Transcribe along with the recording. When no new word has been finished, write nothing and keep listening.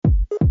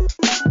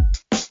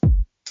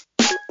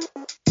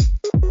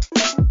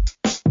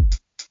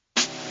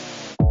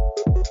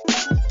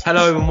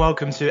Hello and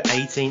welcome to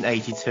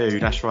 1882.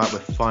 That's right, we're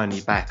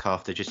finally back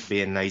after just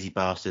being lazy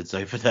bastards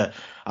I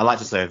like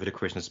to say over the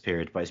Christmas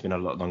period, but it's been a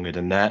lot longer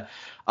than that.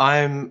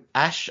 I'm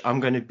Ash. I'm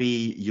going to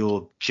be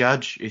your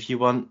judge if you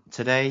want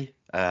today.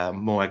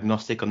 More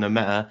agnostic on the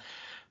matter,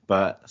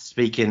 but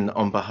speaking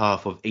on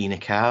behalf of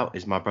ENIC out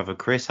is my brother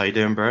Chris. How you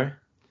doing, bro?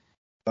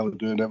 How we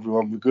doing,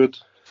 everyone? We're good.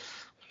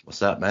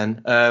 What's up,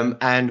 man?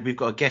 And we've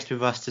got a guest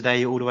with us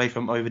today, all the way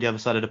from over the other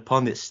side of the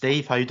pond. It's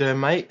Steve. How you doing,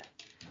 mate?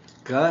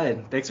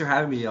 Good. Thanks for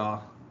having me,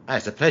 y'all.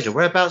 It's a pleasure.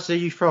 Whereabouts are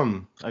you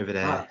from over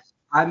there?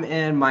 I'm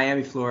in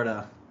Miami,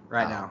 Florida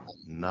right now.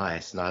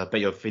 Nice. I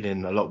bet you're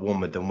feeling a lot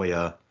warmer than we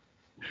are.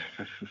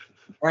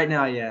 Right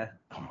now, yeah.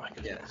 Oh my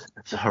goodness. Yeah.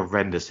 It's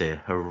horrendous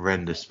here.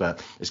 Horrendous.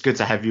 But it's good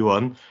to have you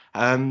on.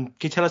 Can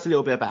you tell us a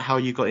little bit about how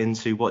you got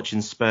into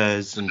watching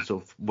Spurs and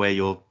sort of where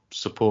your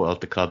support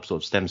of the club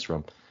sort of stems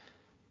from?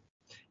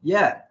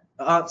 Yeah.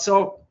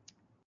 So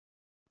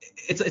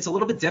it's a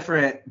little bit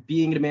different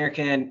being an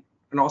American,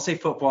 and I'll say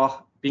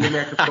football, being an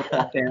American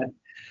football fan,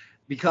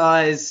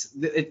 because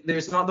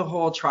there's not the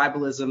whole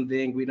tribalism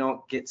thing. We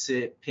don't get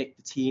to pick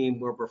the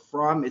team where we're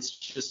from. It's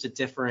just a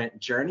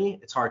different journey.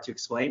 It's hard to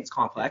explain. It's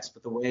complex.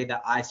 But the way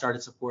that I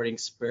started supporting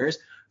Spurs,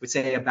 I would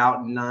say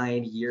about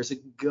 9 years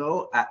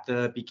ago, at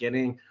the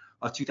beginning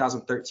of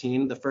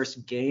 2013, the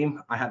first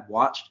game I had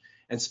watched,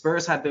 and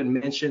Spurs had been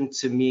mentioned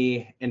to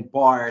me in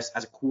bars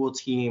as a cool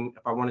team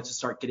if I wanted to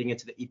start getting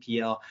into the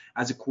EPL,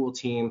 as a cool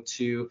team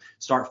to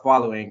start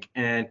following.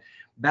 And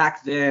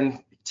back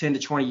then, 10 to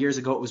 20 years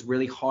ago, it was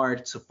really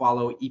hard to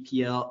follow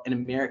EPL in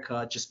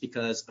America just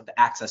because of the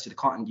access to the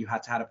continent. You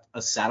had to have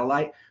a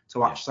satellite to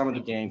watch some of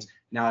the games.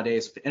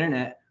 Nowadays, with the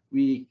internet,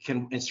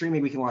 and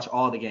streaming, we can watch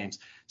all of the games.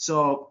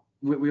 So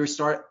we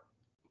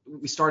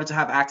started to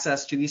have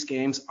access to these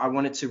games. I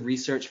wanted to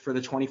research for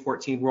the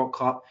 2014 World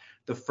Cup.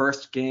 The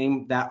first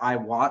game that I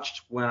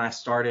watched when I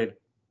started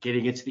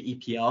getting into the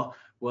EPL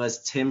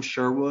was Tim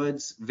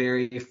Sherwood's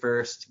very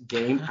first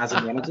game as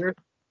a manager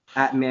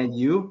at Man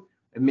U.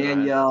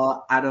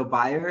 Emmanuel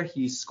Adebayor,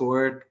 he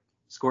scored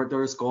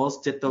those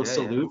goals, did those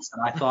salutes,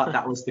 and I thought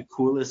that was the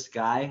coolest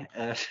guy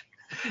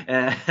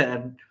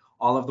in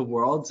all of the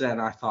worlds,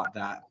 and I thought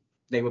that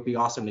they would be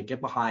awesome to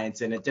get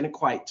behind, and it didn't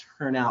quite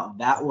turn out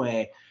that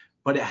way,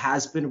 but it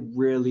has been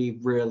really,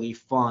 really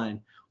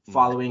fun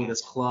following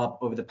this club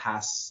over the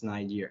past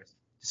 9 years,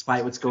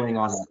 despite what's going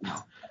on right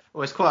now.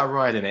 Well, it's quite a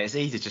ride, isn't it? It's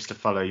easy just to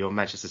follow your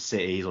Manchester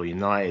Cities or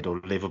United or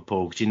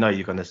Liverpool because you know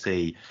you're going to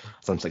see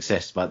some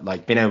success. But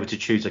like being able to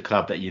choose a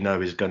club that you know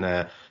is going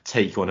to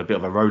take you on a bit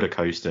of a roller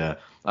coaster,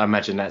 I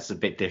imagine that's a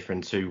bit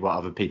different to what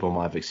other people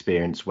might have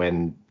experienced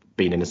when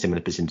being in a similar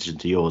position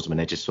to yours, when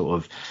they're just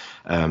sort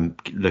of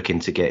looking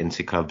to get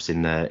into clubs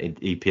in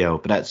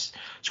EPL. But it's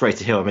great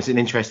to hear. I mean, it's an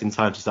interesting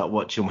time to start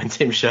watching when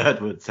Tim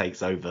Sherwood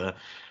takes over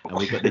and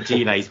we've got the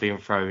Giles being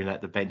thrown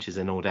at the benches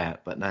and all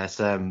that. But no, it's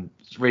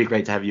really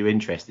great to have you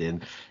interested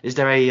in. Is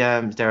there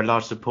a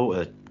large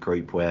supporter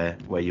group where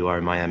you are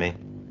in Miami?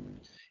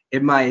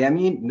 In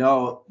Miami?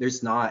 No,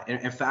 there's not.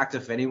 In fact,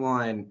 if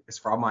anyone is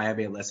from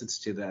Miami and listens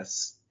to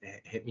this,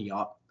 hit me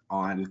up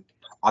on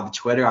the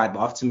Twitter. I'd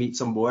love to meet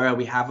some more.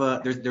 We have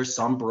there's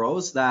some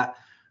bros that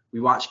we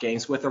watch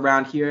games with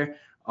around here.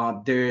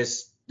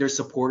 There's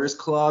supporters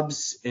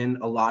clubs in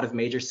a lot of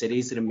major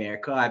cities in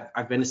America.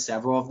 I've been to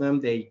several of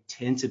them. They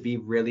tend to be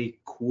really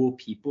cool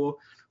people,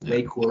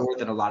 way cooler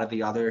than a lot of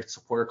the other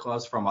supporter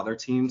clubs from other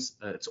teams.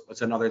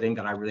 It's another thing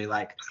that I really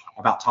like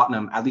about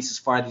Tottenham, at least as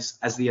far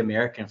as the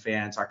American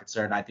fans are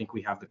concerned. I think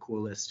we have the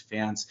coolest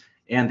fans,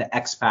 and the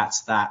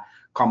expats that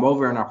come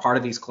over and are part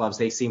of these clubs,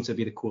 they seem to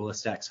be the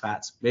coolest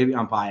expats. Maybe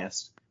I'm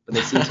biased, but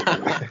they seem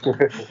to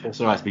be.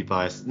 It's all right to be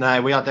biased.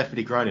 No, we are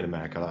definitely growing in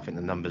America. I think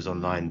the numbers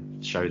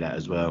online show that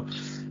as well.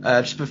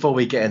 Just before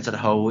we get into the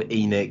whole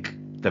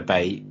ENIC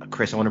debate,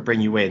 Chris, I want to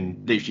bring you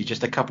in literally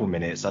just a couple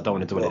minutes. I don't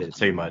want to dwell on it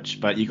too much,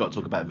 but you got to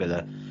talk about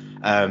Villa.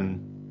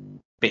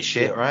 Bit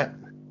shit, right?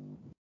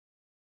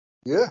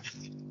 Yeah,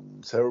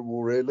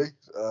 terrible, really.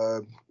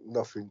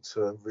 Nothing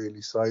to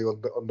really say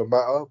on the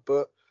matter,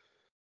 but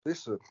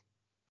listen,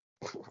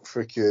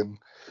 freaking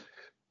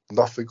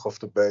nothing off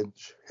the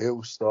bench.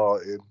 Hill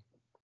starting,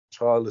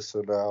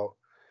 Charlison out,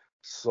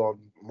 Son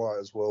might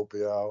as well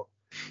be out.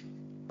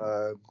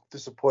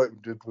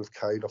 Disappointment with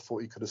Kane. I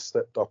thought he could have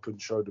stepped up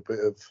and showed a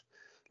bit of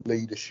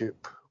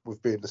leadership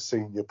with being a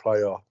senior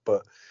player,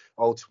 but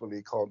ultimately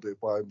he can't do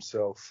it by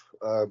himself.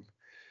 I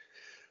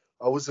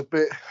was a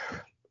bit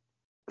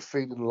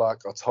feeling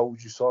like I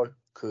told you so,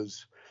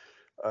 because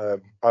I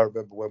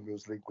remember when we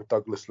was linked with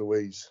Douglas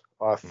Luiz.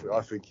 I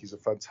think he's a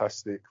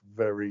fantastic,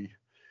 very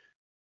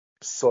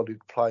solid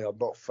player.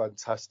 Not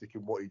fantastic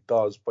in what he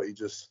does, but he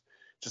just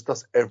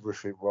does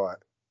everything right.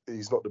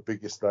 He's not the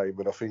biggest name,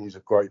 and I think he's a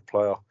great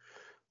player.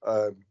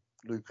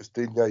 Lucas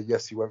Digne,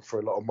 yes, he went for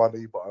a lot of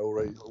money, but I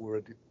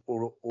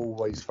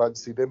always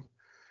fancied him.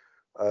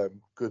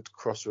 Good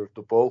crosser of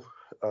the ball.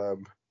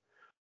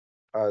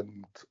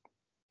 And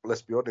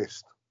let's be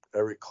honest,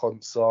 Eric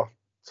Konsa,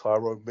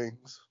 Tyrone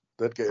Mings,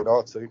 they'd get in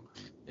our team.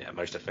 Yeah,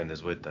 most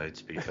defenders would, though,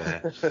 to be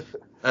fair.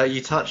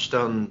 You touched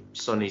on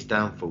Sonny's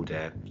downfall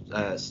there.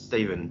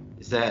 Stephen,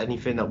 is there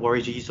anything that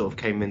worried you? You sort of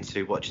came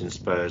into watching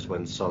Spurs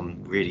when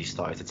Son really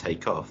started to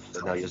take off,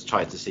 and now you're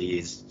trying to see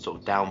his sort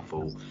of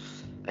downfall.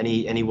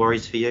 Any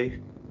worries for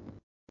you?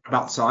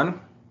 About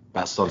Son?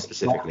 About Son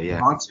specifically,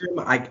 yeah.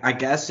 I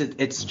guess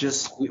it's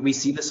just we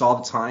see this all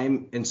the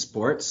time in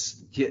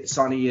sports.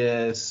 Sonny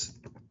is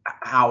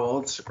how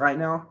old right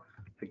now?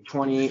 Like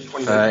 20,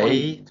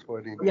 30?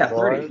 20. Yeah,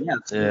 30.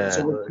 Yeah.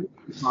 So we're in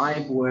a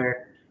time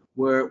where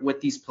with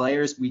these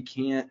players, we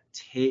can't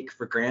take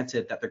for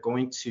granted that they're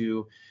going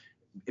to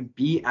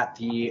be at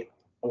the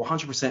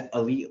 100%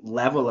 elite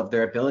level of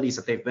their abilities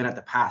that they've been at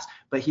the past.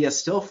 But he has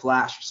still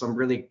flashed some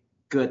really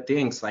good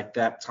things, like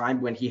that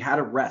time when he had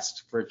a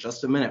rest for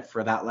just a minute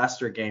for that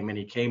Leicester game, and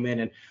he came in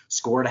and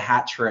scored a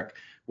hat trick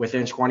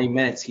within 20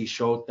 minutes. He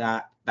showed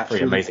that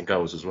 3 amazing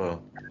goals as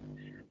well.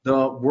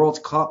 The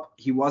World Cup,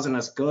 he wasn't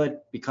as good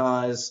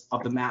because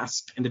of the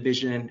mask and the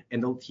vision,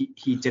 and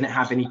he didn't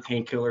have any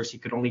painkillers. He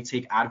could only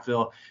take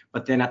Advil.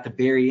 But then at the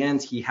very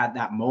end, he had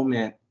that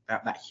moment,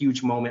 that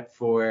huge moment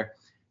for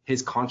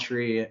his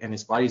country and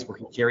his buddies, where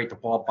he carried the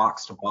ball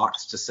box to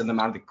box to send them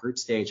out of the group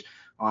stage.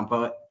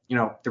 But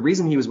the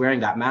reason he was wearing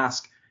that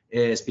mask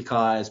is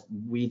because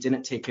we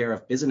didn't take care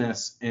of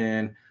business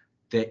in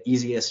the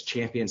easiest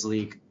Champions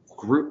League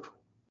group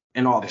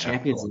in all the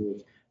Champions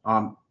League.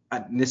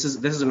 This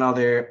is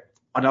another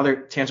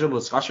tangible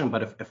discussion,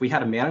 but if we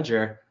had a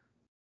manager,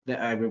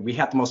 we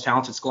had the most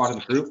talented squad in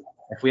the group.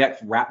 If we had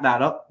wrapped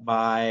that up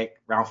by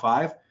round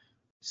 5,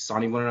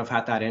 Sonny wouldn't have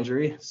had that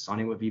injury.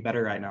 Sonny would be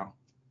better right now.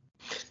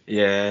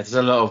 Yeah, there's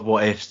a lot of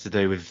what ifs to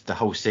do with the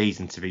whole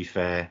season, to be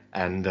fair,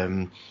 and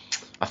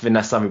I think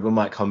that's something we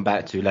might come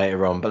back to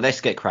later on. But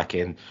let's get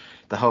cracking.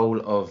 The whole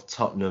of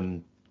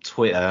Tottenham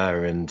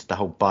Twitter and the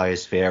whole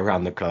biosphere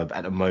around the club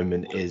at the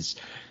moment is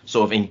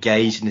sort of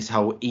engaged in this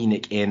whole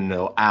ENIC in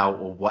or out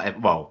or whatever.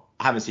 Well,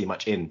 I haven't seen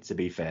much in, to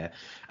be fair,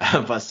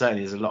 but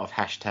certainly there's a lot of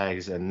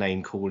hashtags and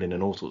name calling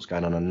and all sorts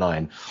going on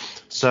online.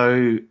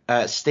 So,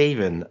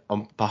 Stephen,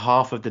 on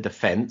behalf of the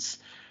defence,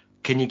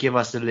 can you give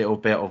us a little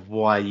bit of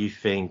why you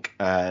think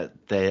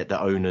the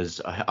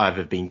owners have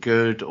either been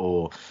good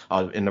or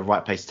are in the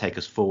right place to take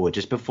us forward?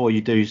 Just before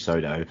you do so,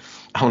 though,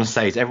 I want to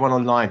say to everyone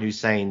online who's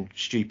saying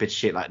stupid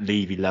shit like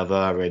Levy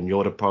lover and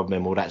you're the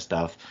problem, all that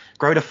stuff,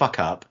 grow the fuck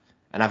up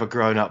and have a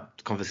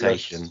grown-up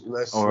conversation.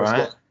 Let's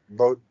not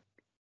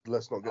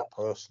get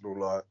personal.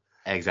 Like,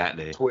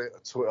 exactly.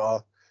 Twitter,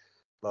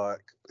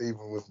 like,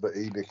 even with the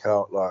ENIC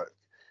out, like,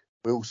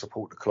 we all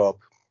support the club.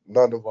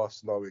 None of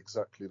us know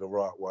exactly the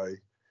right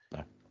way.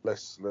 No.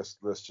 Let's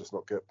just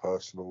not get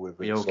personal with it.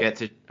 We all get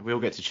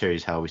to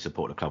choose how we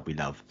support the club we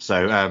love.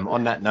 So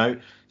on that note,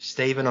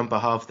 Stephen, on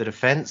behalf of the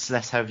defence,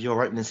 let's have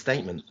your opening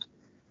statement.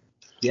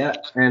 Yeah,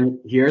 and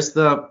here's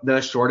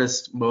the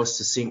shortest, most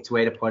succinct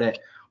way to put it.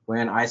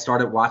 When I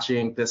started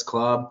watching this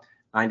club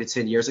 9 to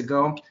 10 years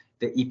ago,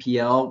 the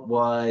EPL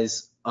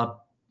was a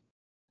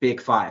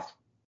big 5,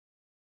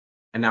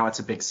 and now it's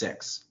a big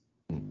 6.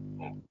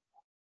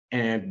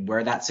 And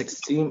we're that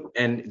 6th team,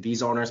 and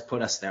these owners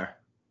put us there.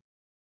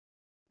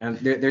 And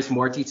there's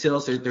more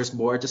details. There's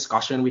more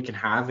discussion we can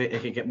have.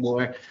 It can get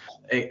more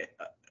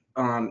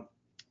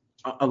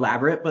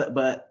elaborate.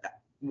 But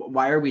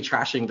why are we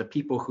trashing the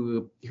people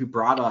who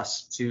brought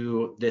us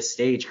to this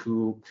stage?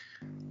 Who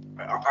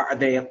are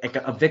they like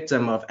a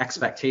victim of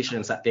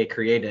expectations that they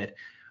created?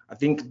 I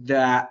think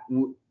that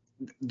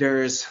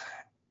there's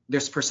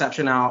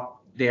perception out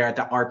there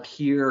that our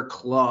peer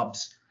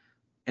clubs,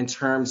 in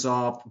terms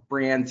of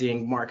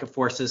branding, market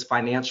forces,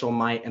 financial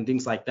might, and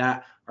things like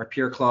that, our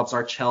peer clubs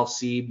are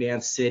Chelsea, Man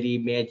City,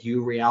 Man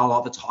U, Real,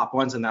 all the top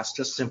ones, and that's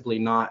just simply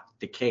not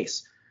the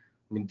case.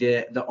 I mean,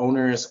 the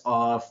owners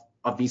of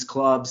these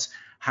clubs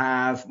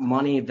have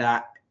money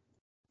that,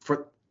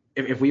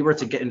 if we were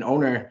to get an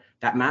owner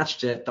that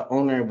matched it, the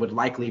owner would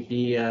likely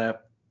be an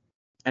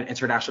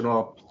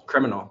international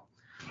criminal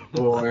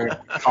or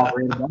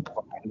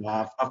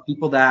of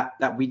people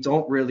that we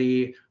don't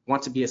really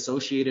want to be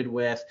associated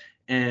with.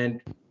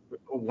 And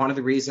one of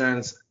the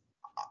reasons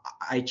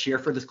I cheer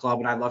for this club,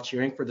 and I love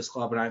cheering for this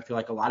club, and I feel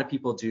like a lot of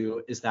people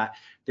do, is that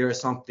there is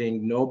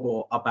something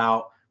noble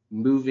about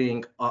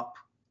moving up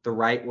the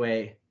right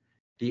way,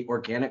 the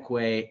organic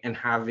way, and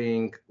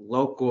having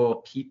local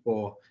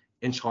people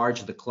in charge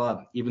of the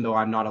club. Even though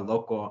I'm not a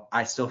local,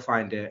 I still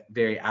find it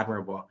very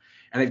admirable.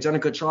 And they've done a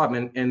good job.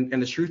 And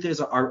the truth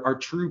is, our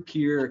true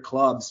peer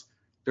clubs,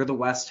 they're the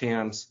West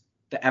Hams,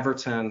 the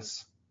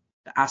Evertons,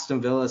 the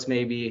Aston Villas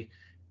maybe,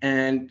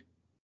 and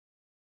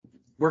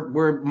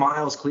we're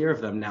miles clear of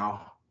them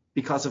now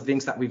because of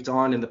things that we've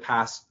done in the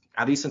past,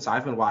 at least since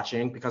I've been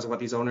watching, because of what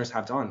these owners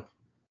have done.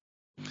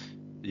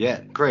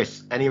 Yeah,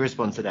 Chris, any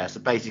response to that? So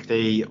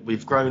basically,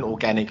 we've grown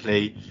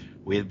organically.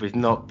 We've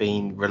not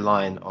been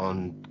reliant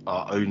on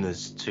our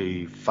owners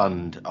to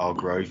fund our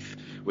growth,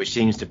 which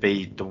seems to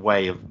be the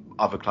way of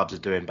other clubs are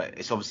doing, but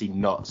it's obviously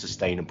not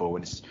sustainable,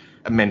 and it's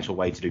a mental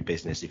way to do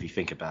business if you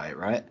think about it,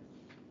 right?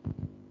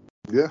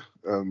 Yeah,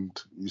 and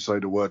you say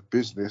the word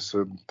business,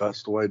 and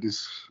that's the way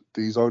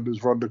these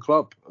owners run the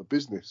club, a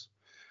business.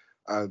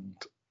 And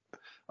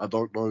I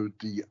don't know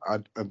the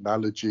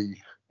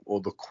analogy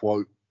or the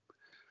quote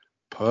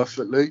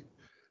perfectly,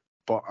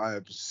 but I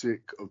am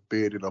sick of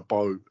being in a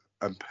boat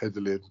and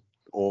pedaling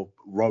or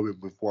rowing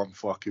with one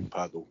fucking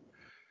paddle.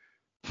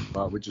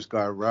 Like, we're just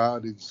going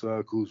round in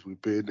circles.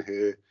 We've been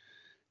here.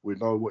 We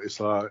know what it's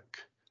like.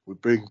 We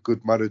bring a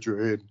good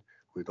manager in.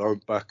 We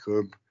don't back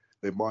them.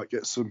 They might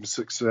get some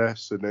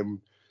success, and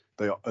then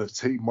a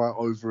team might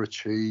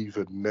overachieve,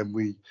 and then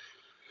we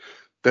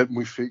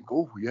think,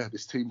 oh yeah,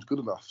 this team's good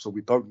enough, so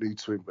we don't need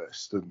to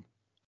invest, and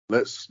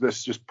let's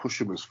just push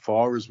them as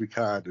far as we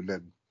can, and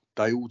then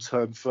they all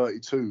turn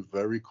 32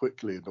 very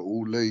quickly, and they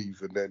all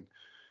leave, and then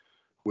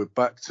we're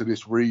back to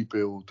this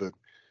rebuild. And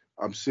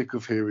I'm sick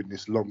of hearing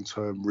this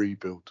long-term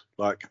rebuild.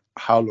 Like,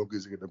 how long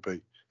is it going to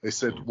be? They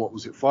said, what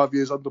was it, 5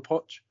 years under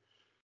Poch?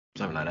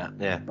 Something like that,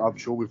 yeah. I'm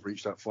sure we've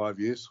reached that 5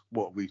 years.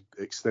 What, are we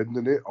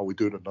extending it? Are we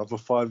doing another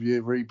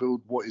 5-year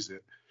rebuild? What is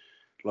it?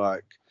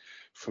 Like,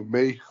 for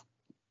me,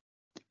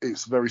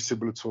 it's very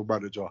similar to a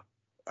manager.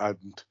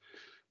 And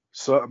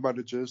certain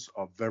managers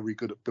are very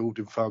good at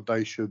building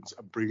foundations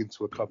and bringing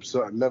to a club a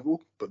certain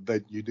level, but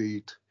then you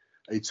need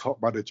a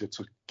top manager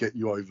to get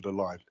you over the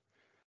line.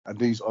 And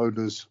these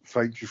owners,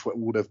 thank you for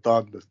all they've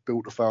done. They've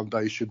built the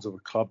foundations of a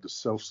club that's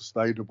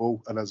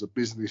self-sustainable, and as a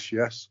business,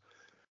 yes.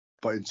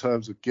 But in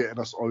terms of getting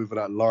us over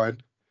that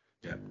line,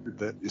 yeah,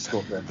 it's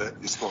not there.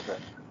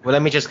 Well,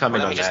 let me just come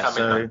in on that.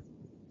 So,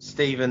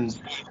 Stephen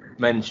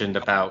mentioned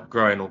about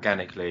growing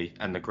organically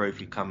and the growth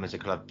we've come as a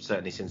club,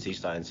 certainly since he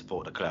started to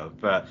support the club.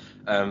 But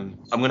I'm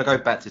going to go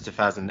back to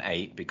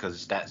 2008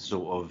 because that's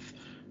sort of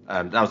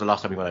that was the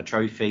last time we won a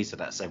trophy, so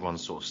that's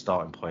everyone's sort of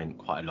starting point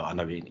quite a lot. I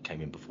know we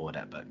came in before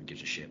that, but who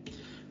gives a shit?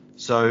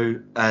 So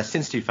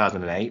since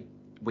 2008,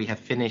 we have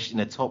finished in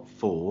the top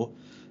four.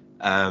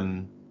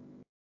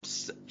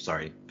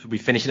 We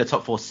finished in the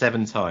top four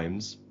 7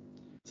 times.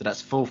 So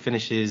that's 4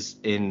 finishes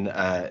in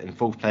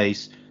 4th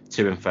place,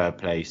 2 in 3rd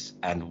place,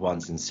 and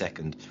once in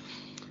 2nd.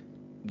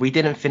 We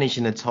didn't finish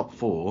in the top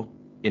 4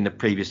 in the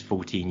previous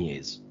 14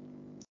 years.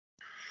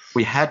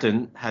 We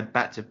hadn't had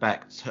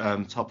back-to-back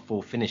top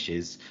 4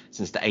 finishes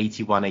since the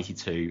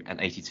 81-82 and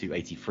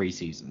 82-83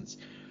 seasons.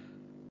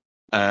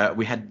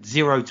 We had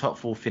 0 top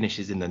 4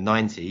 finishes in the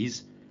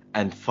 90s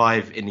and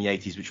 5 in the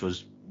 80s, which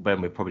was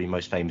when we're probably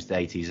most famous, the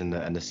 80s and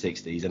the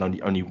 60s,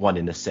 and only 1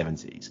 in the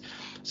 70s.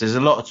 So there's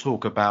a lot of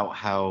talk about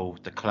how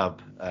the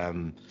club,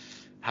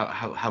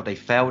 how they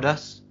failed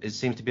us. It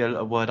seems to be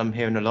a word I'm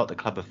hearing a lot. The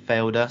club have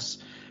failed us.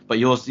 But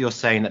you're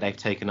saying that they've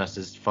taken us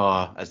as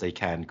far as they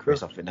can,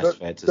 Chris. I think that's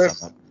fair to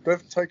sum up.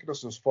 They've taken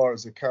us as far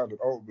as they can, and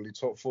ultimately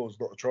top 4 is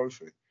not a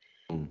trophy.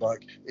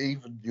 Like,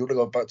 even you want to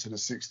go back to the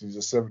 60s, the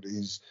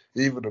 70s,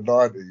 even the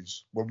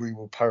 90s, when we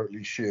were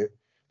apparently shit,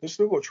 they've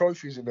still got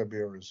trophies in them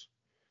eras.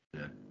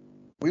 Yeah.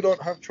 We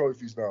don't have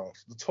trophies now.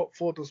 The top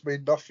 4 does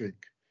mean nothing.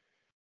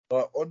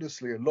 Like,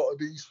 honestly, a lot of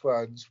these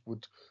fans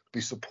would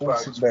be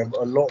supporting them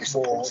a lot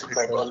more.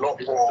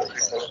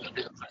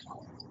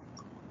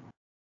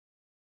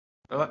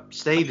 All right,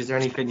 Steve, is there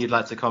anything you'd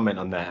like to comment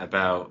on that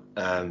about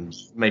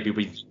maybe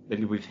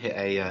we've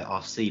hit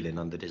our ceiling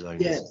under this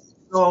owners? Yeah.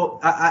 So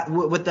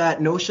with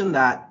that notion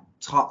that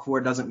top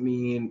 4 doesn't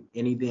mean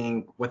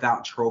anything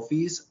without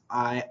trophies,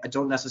 I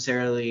don't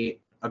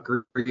necessarily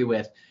agree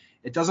with.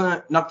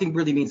 Nothing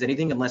really means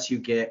anything unless you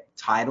get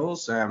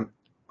titles. And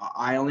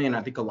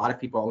I think a lot of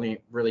people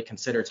only really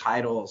consider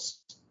titles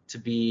to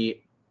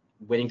be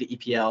winning the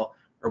EPL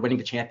or winning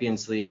the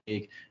Champions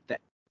League. The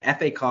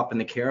FA Cup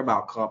and the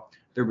Carabao Cup,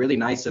 they're really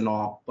nice and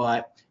all,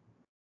 but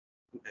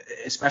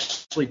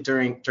especially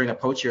during the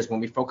Poach years when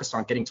we focused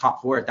on getting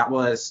top 4, that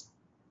was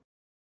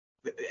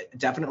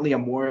definitely a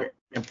more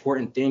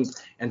important thing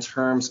in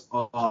terms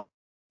of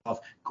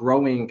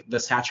growing the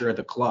stature of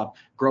the club,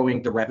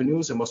 growing the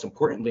revenues, and most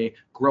importantly,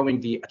 growing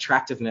the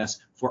attractiveness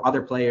for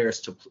other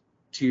players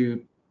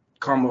to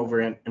come over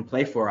and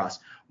play for us.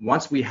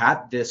 Once we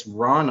had this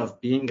run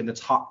of being in the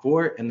top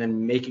 4 and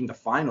then making the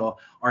final,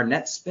 our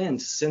net spend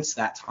since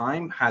that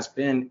time has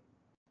been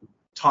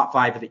top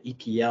 5 of the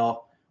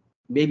EPL,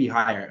 maybe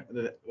higher.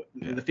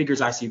 The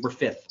figures I see, we're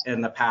 5th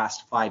in the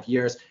past 5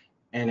 years,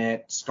 and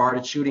it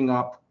started shooting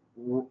up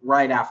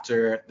right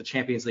after the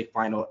Champions League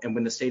final and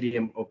when the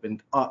stadium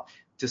opened up,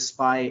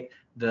 despite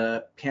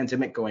the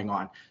pandemic going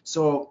on.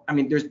 So, I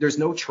mean, there's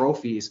no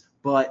trophies,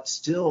 but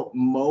still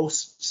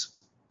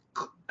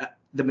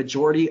the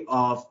majority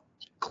of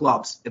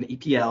clubs in the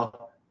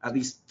EPL, at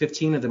least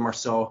 15 of them or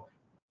so,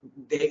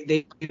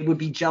 they would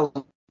be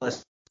jealous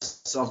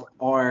of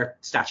our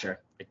stature,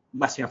 like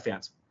West Ham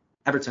fans,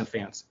 Everton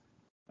fans,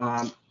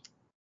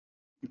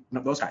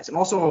 those guys. And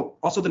also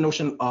the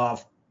notion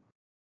of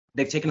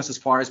they've taken us as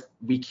far as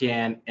we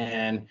can,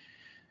 and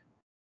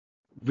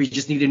we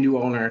just need a new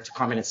owner to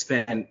come in and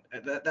spend.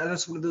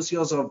 That's one of those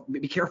feels of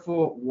be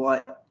careful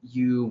what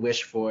you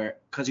wish for,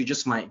 because you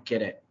just might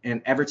get it.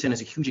 And Everton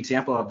is a huge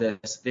example of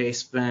this. They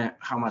spent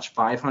how much,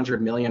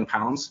 £500 million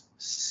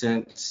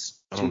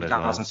since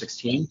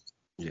 2016.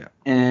 Yeah.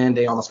 And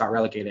they almost got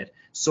relegated.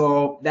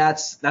 So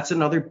that's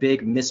another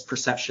big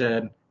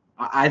misperception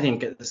I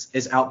think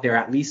is out there,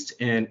 at least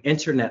in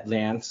internet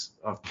lands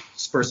of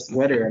Spurs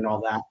Twitter and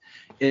all that,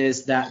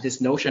 is that this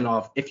notion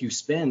of if you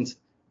spend,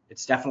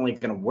 it's definitely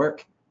going to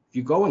work. If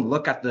you go and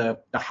look at the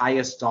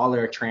highest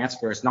dollar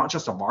transfers, not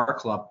just of our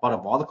club, but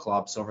of all the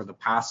clubs over the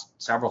past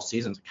several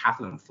seasons, half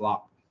of them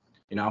flop,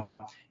 you know?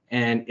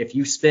 And if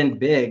you spend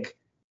big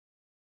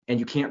and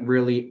you can't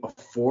really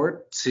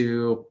afford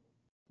to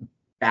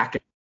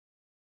back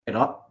it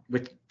up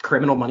with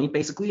criminal money,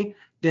 basically,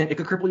 then it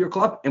could cripple your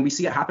club. And we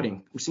see it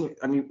happening.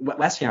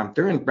 West Ham,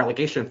 they're in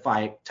relegation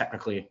fight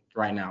technically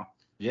right now.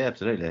 Yeah,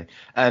 absolutely.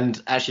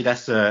 And actually,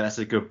 that's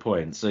a good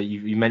point. So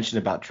you mentioned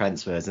about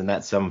transfers, and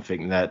that's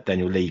something that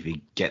Daniel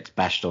Levy gets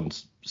bashed on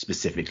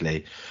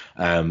specifically,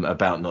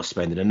 about not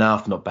spending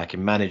enough, not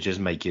backing managers,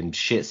 making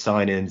shit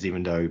signings,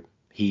 even though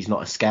he's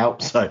not a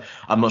scout. So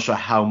I'm not sure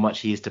how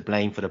much he is to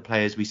blame for the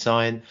players we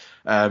sign.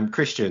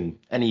 Christian,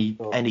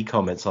 any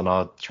comments on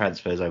our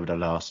transfers over the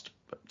last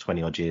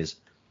 20 odd years?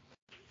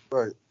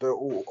 Right, they're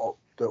all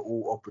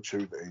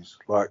opportunities.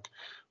 Like,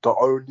 the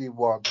only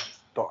one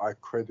that I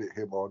credit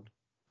him on,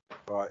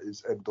 right,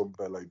 is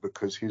Ndombele,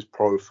 because his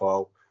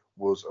profile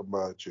was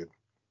emerging,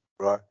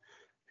 right?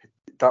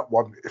 That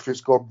one, if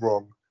it's gone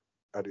wrong,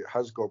 and it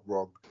has gone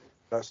wrong,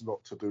 that's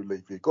not to do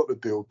Levy. He got the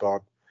deal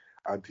done,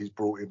 and he's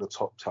brought in a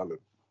top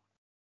talent.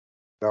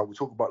 Now, we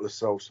talk about Lo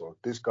Celso.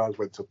 This guy's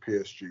went to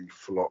PSG,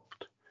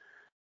 flopped.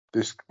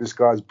 This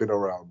guy's been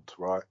around,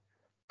 right?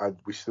 And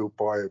we still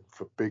buy him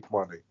for big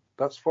money.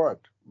 That's fine.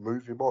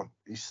 Move him on.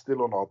 He's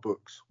still on our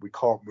books. We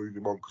can't move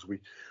him on because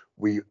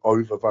we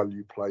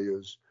overvalue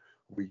players.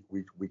 We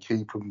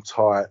keep them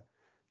tight.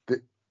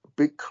 The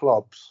big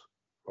clubs,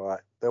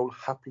 right, they'll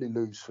happily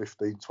lose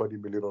 15, 20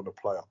 million on a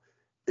player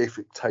if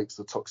it takes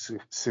the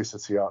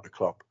toxicity out of the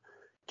club.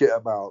 Get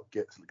them out,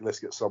 let's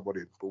get someone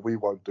in. But we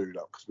won't do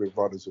that because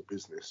we're runners of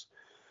business.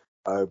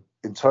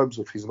 In terms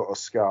of he's not a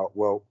scout,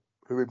 well,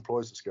 who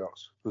employs the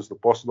scouts? Does the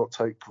boss not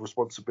take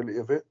responsibility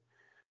of it?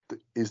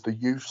 Is the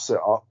youth set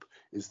up?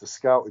 Is the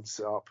scouting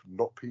set up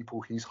not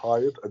people he's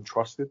hired and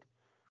trusted?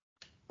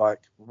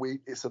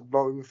 It's a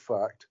known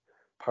fact.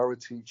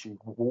 Paratici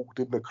walked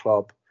in the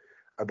club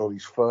and on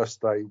his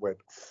first day went,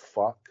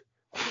 fuck,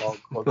 I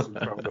can't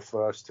concentrate on the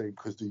first team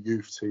because the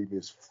youth team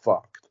is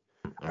fucked.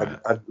 And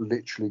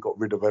literally got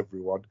rid of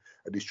everyone,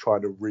 and he's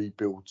trying to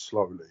rebuild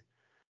slowly,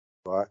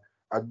 right?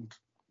 And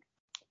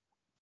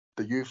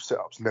the youth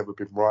setup's never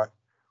been right.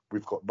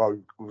 We've got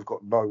no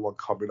one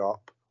coming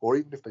up, or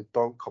even if they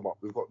don't come up,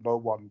 we've got no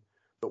one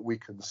that we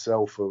can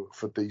sell for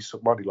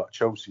decent money like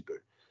Chelsea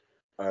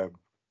do.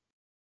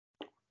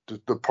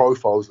 The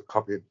profiles that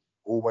come in,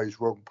 always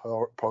wrong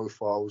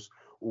profiles,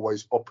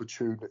 always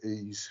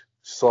opportunities,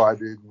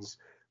 signings,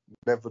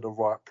 never the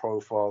right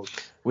profiles.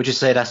 Would you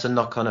say that's a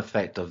knock-on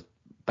effect of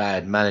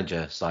bad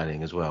manager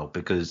signing as well?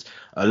 Because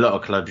a lot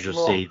of clubs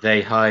you'll see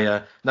they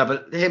hire. No,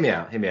 but hear me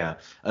out.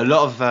 A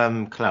lot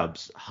of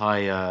clubs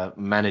hire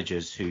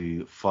managers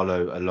who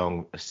follow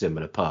along a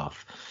similar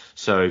path.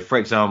 So, for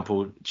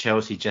example,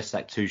 Chelsea just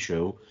sacked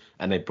Tuchel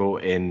and they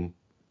brought in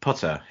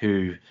Potter,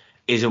 who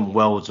isn't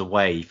worlds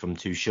away from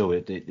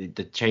Tuchel.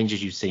 The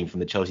changes you've seen from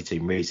the Chelsea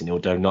team recently,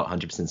 although not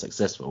 100%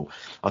 successful,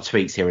 are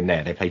tweaks here and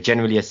there. They play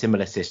generally a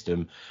similar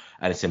system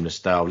and a similar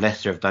style.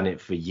 Leicester have done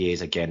it for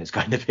years. Again, it's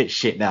going a bit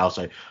shit now,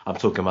 so I'm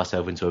talking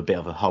myself into a bit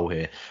of a hole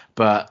here.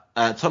 But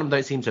Tottenham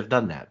don't seem to have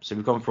done that. So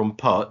we've gone from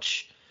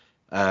Poch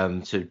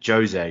to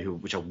Jose,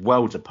 which are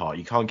worlds apart.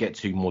 You can't get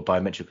two more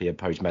diametrically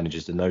opposed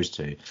managers than those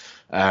two.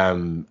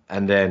 And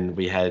then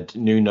we had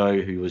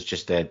Nuno, who was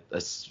just a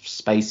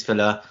space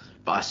filler,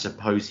 but I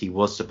suppose he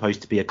was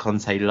supposed to be a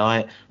Conte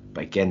light,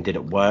 but again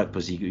didn't work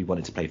because he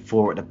wanted to play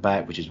four at the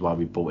back, which is why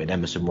we brought in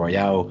Emerson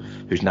Royale,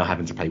 who's now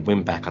having to play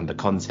wing back under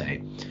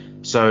Conte.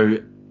 So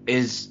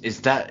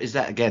is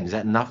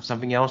that enough?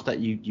 Something else that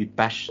you'd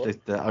bash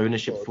the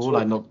ownership for,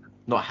 like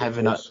not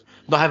having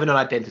an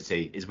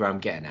identity is where I'm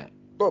getting at.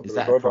 No,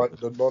 but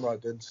the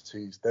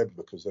non-identity is them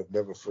because they've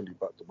never fully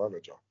backed the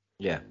manager.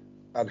 Yeah.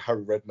 And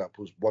Harry Redknapp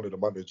was one of the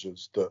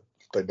managers that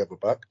they never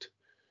backed.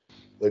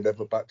 They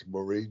never backed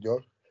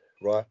Mourinho,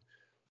 right?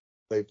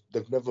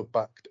 They've never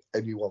backed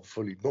anyone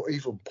fully, not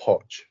even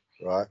Poch,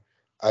 right?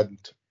 And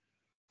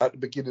at the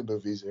beginning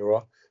of his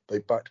era, they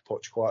backed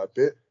Poch quite a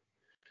bit.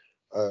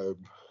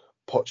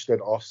 Poch then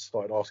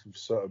started asking for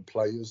certain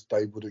players.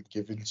 They wouldn't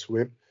give in to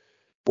him.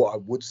 What I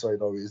would say,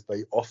 though, is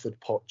they offered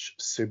Poch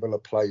similar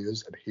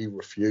players and he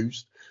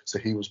refused. So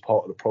he was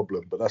part of the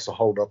problem, but that's a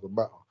whole other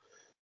matter.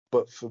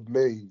 But for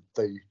me,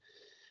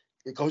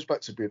 it goes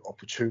back to being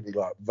opportunity,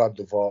 like Van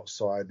der Vaart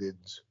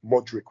signings.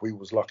 Modric, we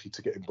was lucky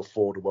to get him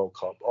before the World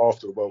Cup.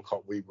 After the World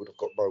Cup, we would have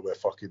got nowhere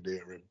fucking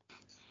near him.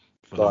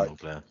 Phenomenal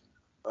player.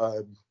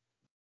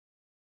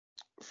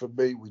 For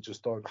me, we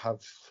just don't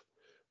have,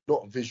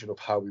 not a vision of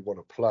how we want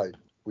to play.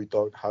 We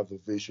don't have a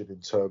vision in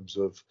terms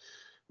of,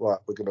 right,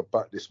 we're going to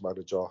back this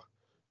manager.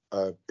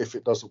 If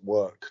it doesn't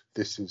work,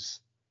 this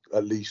is,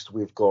 at least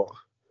we've got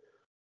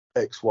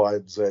X, Y,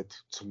 and Z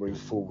to move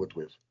forward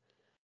with.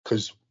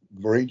 Because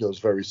Mourinho's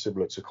very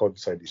similar to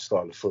Conte in his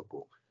style of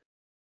football.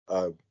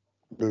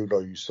 Nuno,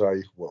 you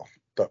say, well,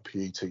 that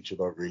PE teacher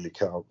don't really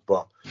count,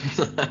 but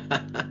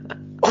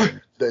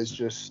there's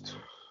just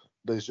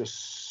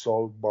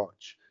so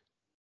much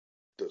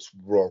that's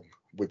wrong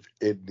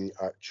within the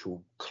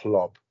actual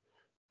club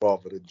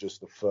rather than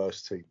just the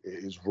first team.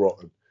 It is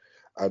rotten,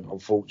 and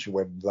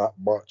unfortunately, when that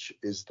much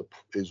is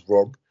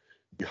wrong,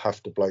 you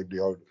have to blame the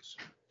owners.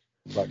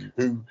 Like,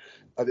 who,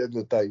 at the end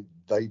of the day,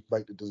 they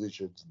make the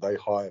decisions, they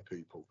hire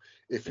people.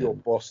 If your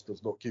boss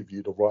does not give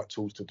you the right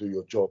tools to do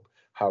your job,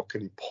 how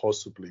can he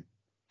possibly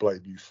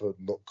blame you for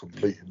not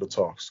completing the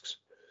tasks?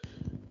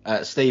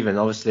 Stephen,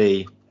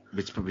 obviously,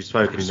 we've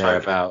spoken there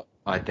about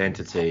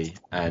identity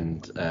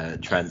and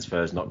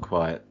transfers not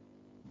quite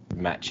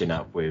matching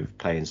up with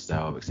playing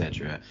style,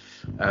 etc.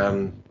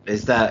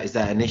 Is that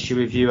an issue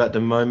with you at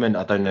the moment?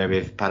 I don't know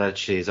if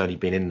Parachi has only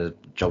been in the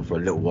job for a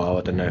little while.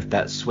 I don't know if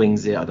that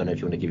swings it. I don't know if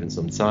you want to give him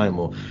some time,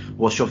 or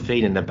what's your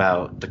feeling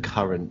about the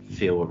current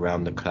feel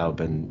around the club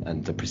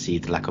and the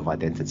perceived lack of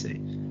identity?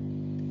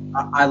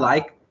 I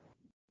like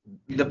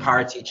the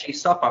Paratici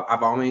stuff.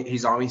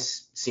 He's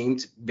always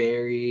seemed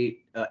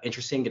very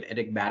interesting and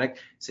enigmatic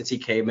since he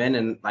came in,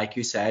 and like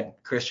you said,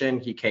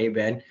 Christian, he came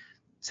in,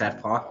 said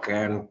fuck,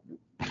 and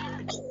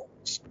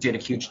did a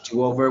huge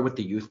do-over with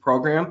the youth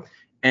program,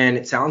 and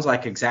it sounds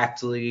like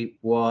exactly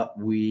what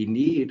we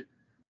need,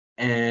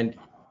 and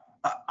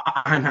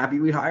I'm happy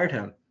we hired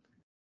him.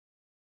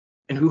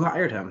 And who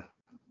hired him?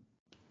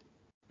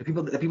 The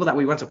people that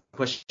we went to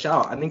push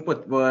out. I think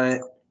what's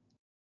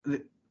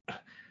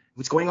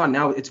going on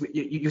now, it's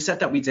you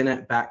said that we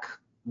didn't back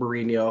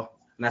Mourinho,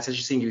 and that's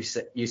interesting you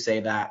say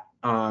that,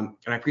 and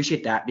I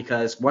appreciate that,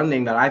 because one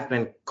thing that I've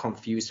been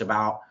confused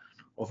about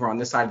over on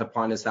this side of the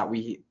pond is that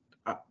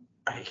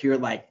I hear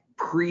like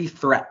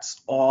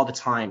pre-threats all the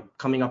time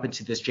coming up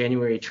into this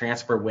January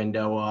transfer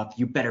window of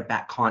you better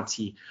back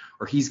Conte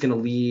or he's going to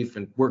leave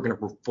and we're going to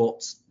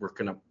revolt. We're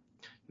going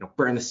to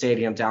burn the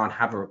stadium down,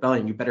 have a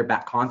rebellion. You better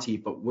back Conte.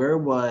 But where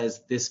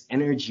was this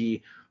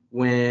energy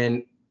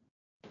when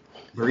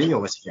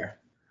Mourinho was here?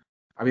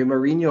 I mean,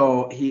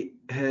 Mourinho, he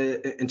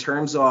in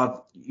terms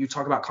of, you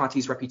talk about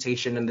Conte's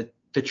reputation and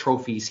the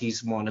trophies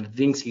he's won and the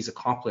things he's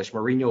accomplished.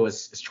 Mourinho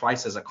is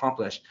twice as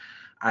accomplished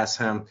as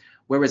him.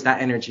 Where was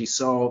that energy?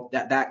 So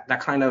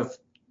that kind of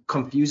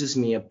confuses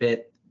me a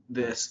bit.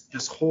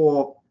 This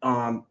whole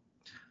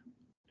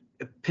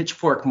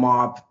pitchfork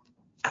mob,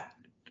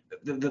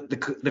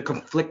 the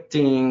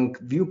conflicting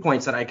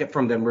viewpoints that I get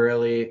from them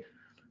really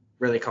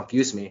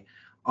confuse me.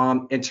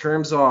 In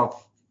terms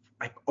of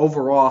like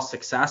overall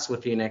success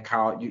with ENIC,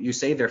 how you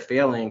say they're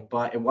failing,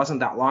 but it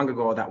wasn't that long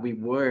ago that we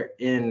were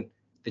in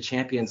the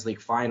Champions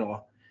League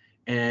final,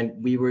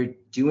 and we were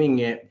doing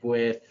it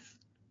with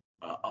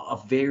a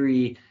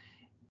very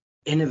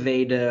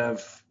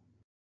innovative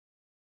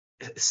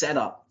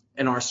setup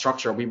in our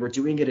structure. We were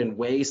doing it in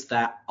ways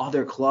that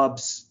other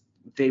clubs,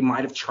 they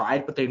might have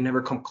tried, but they've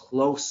never come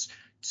close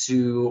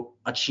to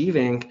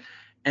achieving.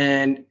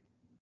 And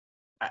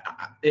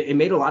it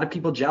made a lot of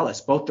people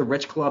jealous, both the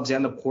rich clubs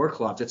and the poor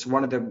clubs.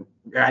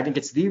 I think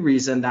it's the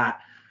reason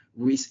that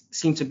we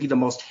seem to be the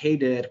most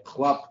hated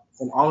club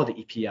in all of the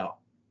EPL.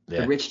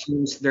 Yeah. The rich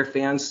teams, their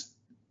fans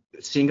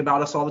sing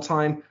about us all the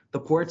time. The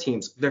poor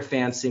teams, their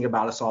fans sing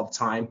about us all the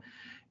time.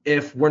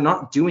 If we're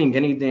not doing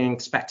anything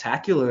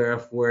spectacular,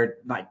 if we're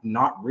like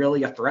not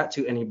really a threat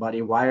to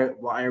anybody, why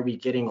are we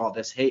getting all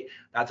this hate?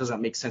 That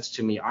doesn't make sense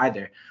to me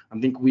either. I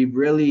think we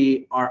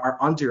really are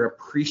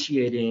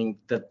underappreciating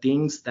the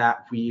things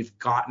that we've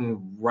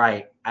gotten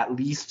right, at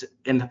least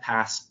in the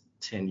past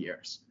 10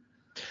 years.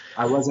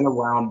 I wasn't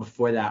around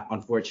before that,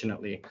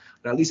 unfortunately,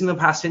 but at least in the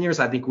past 10 years,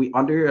 I think we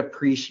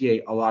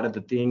underappreciate a lot of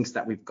the things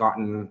that we've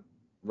gotten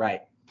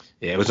right.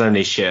 Yeah, it was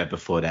only shit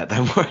before that.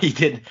 Don't worry,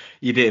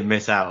 you didn't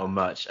miss out on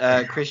much.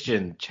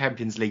 Christian,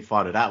 Champions League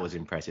final, that was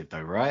impressive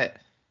though, right?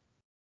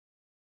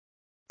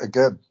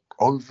 Again,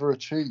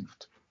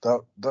 overachieved.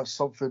 That's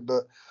something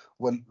that,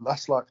 when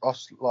that's like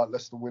us, like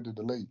Leicester winning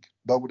the league.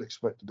 No one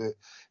expected it.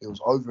 It was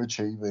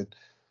overachieving.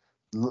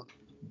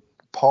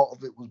 Part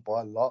of it was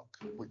by luck,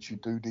 which you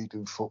do need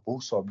in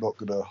football, so I'm not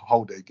going to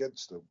hold it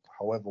against them.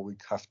 However, we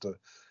have to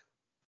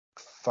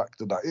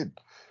factor that in.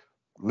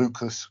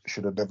 Lucas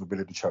should have never been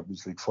in the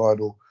Champions League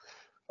final.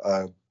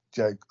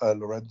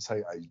 Llorente,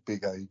 at his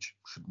big age,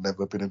 should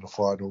never have been in the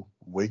final.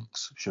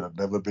 Winks should have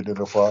never been in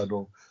the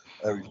final.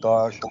 Eric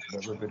Dyer should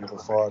have never been in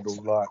the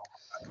final. Like,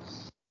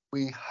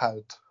 we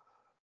had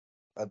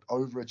an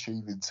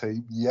overachieving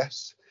team.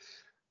 Yes,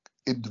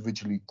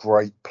 individually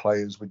great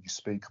players when you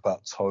speak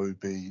about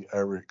Toby,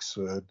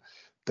 Eriksson,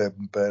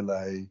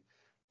 Dembele,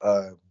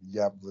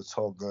 Jan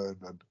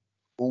Vertonghen, and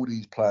all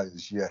these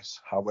players, yes.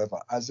 However,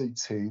 as a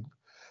team,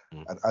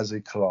 and as a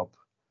club,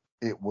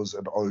 it was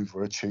an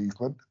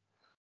overachievement.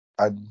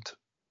 And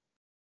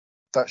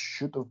that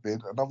should have been,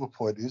 another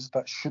point is,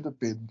 that should have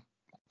been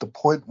the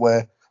point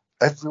where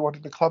everyone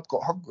in the club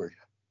got hungry.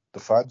 The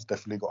fans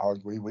definitely got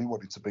hungry. We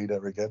wanted to be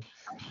there again.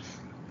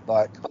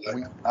 Like,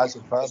 we, as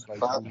a fan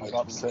base, we was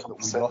upset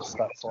that we lost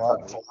that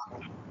final,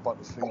 but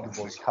the feeling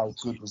was, how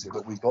good was it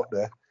that we got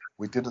there?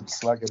 We didn't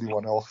slag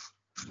anyone off,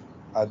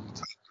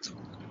 and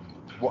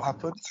what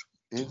happened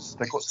is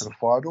they got to the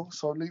final.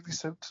 So Levy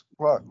said,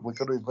 right, we're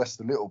going to invest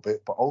a little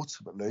bit, but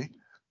ultimately,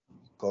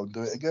 go and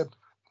do it again.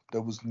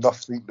 There was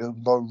nothing, there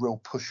was no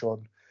real push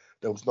on,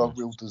 there was no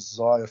real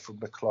desire from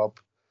the club.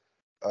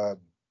 There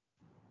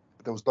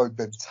was no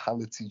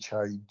mentality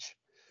change.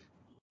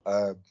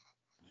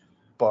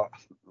 But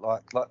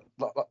like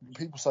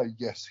people say,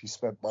 yes, he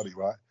spent money,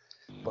 right?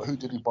 But who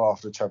did he buy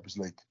after the Champions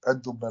League?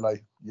 Endel Mele,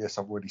 yes,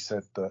 I've already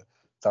said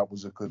that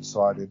was a good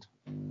signing.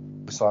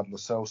 We signed Lo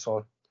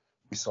Celso.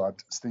 We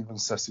signed Steven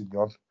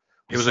Sessegnon.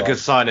 It was a good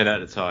signing at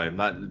the time.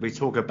 Like, we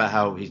talk about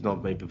how he's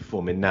not maybe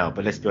performing now,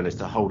 but let's be honest,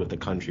 the whole of the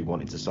country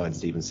wanted to sign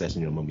Steven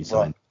Sessegnon when we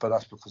signed. Right, but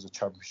that's because of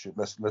Championship.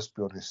 Let's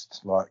be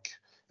honest. Like,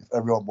 if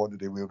everyone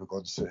wanted him, we would have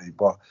gone City.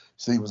 But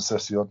Steven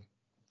Sessegnon,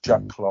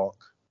 Jack Clark.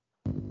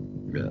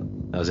 Yeah,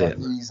 that was it.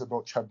 These are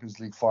not Champions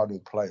League final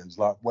players.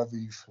 Like, whether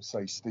you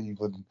say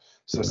Steven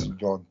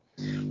Sessegnon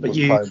was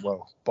playing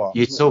well, but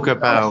you talk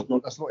about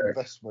that's not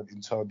investment in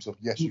terms of,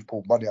 yes, you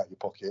pulled money out your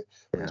pocket,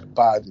 but it's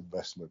bad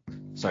investment.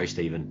 Sorry,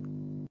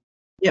 Stephen.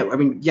 Yeah, I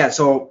mean, yeah.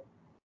 So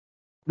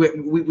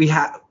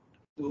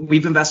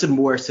we've invested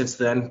more since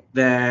then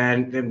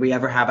than we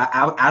ever have,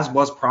 as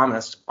was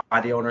promised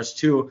by the owners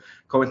too,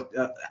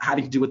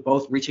 having to do with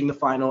both reaching the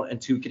final and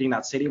to getting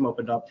that stadium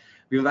opened up.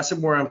 We've invested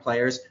more on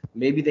players.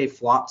 Maybe they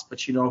flopped,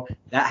 but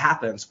that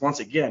happens.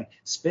 Once again,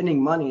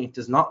 spending money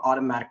does not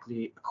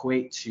automatically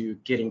equate to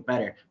getting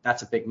better.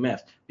 That's a big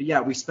myth. But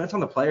yeah, we spent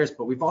on the players,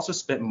 but we've also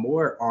spent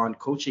more on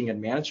coaching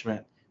and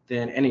management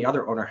than any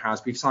other owner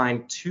has. We've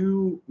signed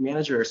 2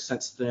 managers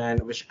since then,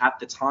 which at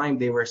the time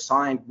they were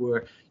signed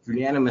were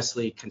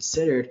unanimously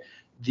considered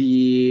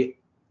the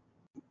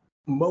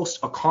most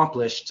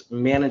accomplished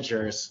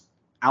managers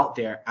out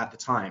there at the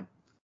time.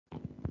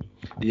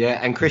 Yeah,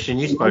 and Christian,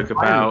 you spoke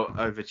about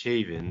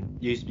overachieving.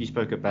 You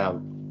spoke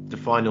about the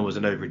final was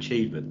an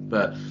overachievement,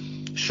 but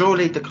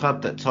surely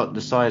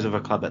the size of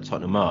a club that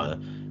Tottenham are,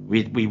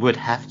 we would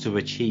have to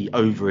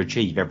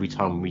overachieve every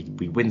time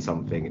we win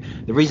something.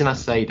 The reason I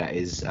say that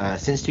is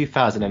since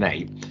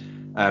 2008,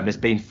 there's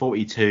been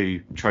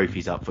 42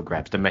 trophies up for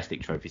grabs,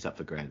 domestic trophies up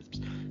for grabs.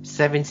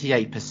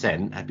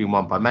 78% have been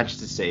won by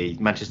Manchester City,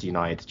 Manchester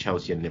United,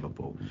 Chelsea and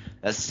Liverpool.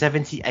 That's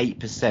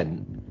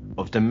 78%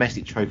 of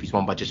domestic trophies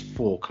won by just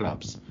 4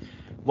 clubs.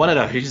 One of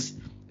those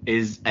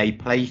is a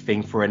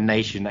plaything for a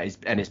nation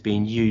and it's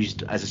being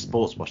used as a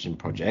sports washing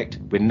project.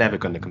 We're never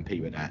going to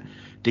compete with that.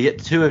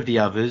 2 of the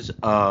others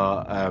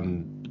are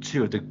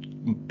 2 of the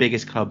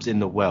biggest clubs in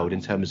the world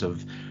in terms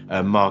of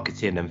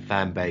marketing and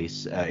fan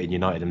base in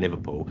United and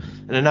Liverpool.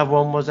 And another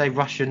one was a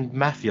Russian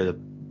mafia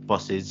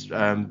boss's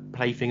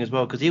plaything as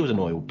well, because he was an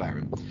oil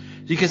baron.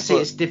 So you can see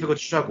it's difficult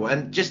to struggle.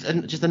 And just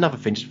another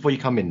thing, just before you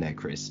come in there,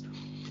 Chris,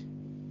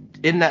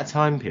 in that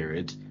time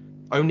period,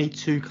 only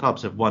 2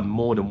 clubs have won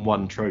more than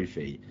 1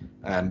 trophy.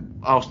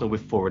 Arsenal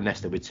with 4 and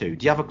Leicester with 2.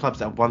 The other clubs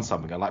that have won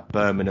something are like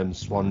Birmingham,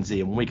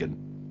 Swansea and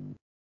Wigan.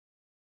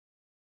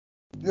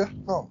 Yeah,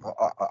 no,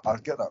 I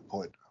get that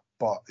point.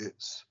 But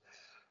it's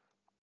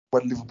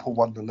when Liverpool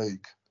won the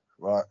league,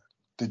 right?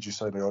 Did you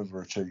say they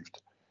overachieved?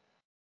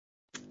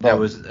 No. It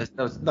was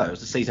the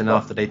season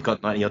after they'd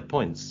got 90 odd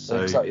points.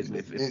 So exactly.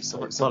 It's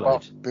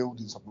about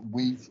building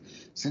something.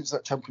 Since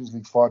that Champions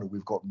League final,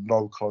 we've got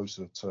no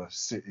closer to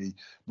City,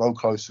 no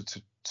closer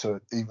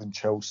to even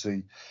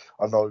Chelsea.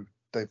 I know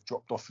they've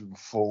dropped off in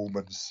form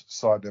and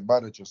signed their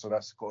manager, so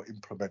that's got to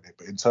implement it.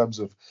 But in terms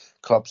of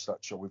club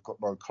stature, we've got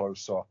no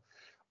closer.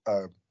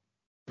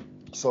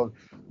 So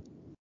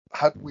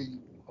had we,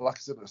 like I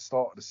said at the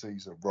start of the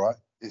season, right,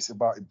 it's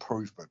about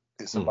improvement.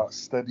 It's about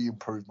steady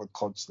improvement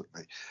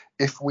constantly.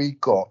 If we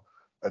got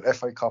an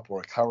FA Cup or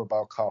a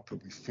Carabao Cup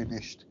and we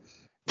finished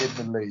in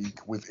the league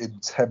within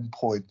 10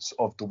 points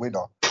of the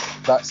winner,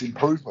 that's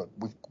improvement.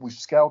 We've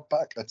scaled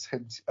back a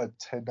 10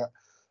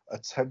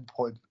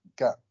 point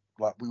gap.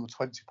 Like, we were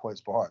 20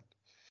 points behind.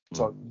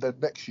 So then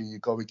next year you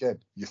go again,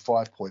 you're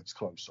 5 points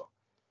closer.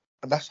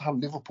 And that's how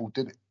Liverpool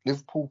did it.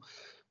 Liverpool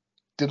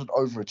didn't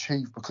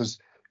overachieve because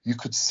you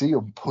could see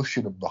them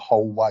pushing them the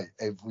whole way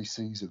every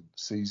season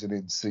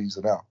in,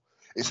 season out.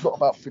 It's not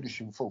about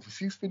finishing fourth.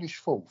 If you finish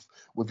fourth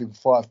within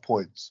 5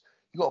 points,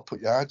 you got to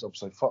put your hands up and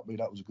say, fuck me,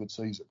 that was a good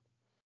season.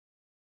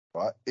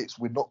 Right?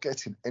 We're not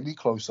getting any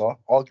closer.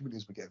 Argument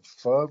is we're getting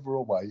further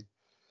away.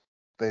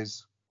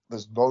 There's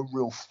no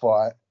real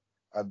fight,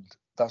 and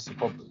that's the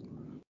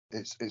problem.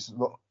 It's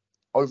not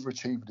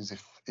overachieving is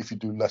if you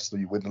do less than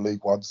you win the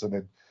league once and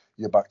then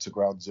you're back to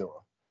ground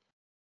zero.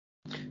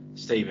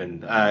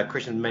 Stephen,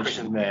 Christian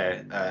mentioned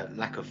there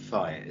lack of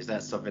fire. Is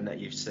that something that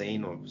you've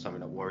seen or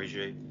something that worries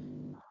you?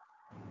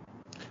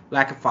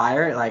 Lack of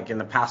fire, like in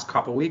the past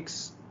couple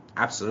weeks?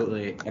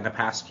 Absolutely. In the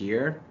past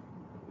year?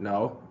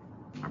 No.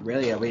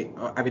 Really,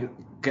 I mean,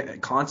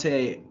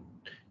 Conte,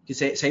 you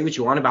say what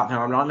you want about him.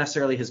 I'm not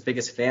necessarily his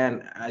biggest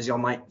fan, as y'all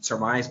might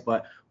surmise,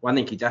 but one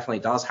thing he definitely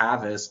does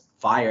have is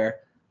fire.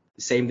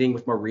 The same thing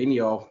with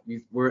Mourinho.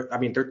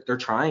 They're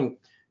trying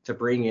to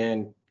bring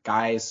in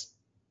guys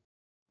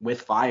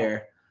with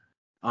fire.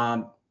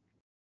 And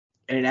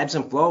it ebbs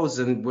and flows.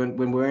 And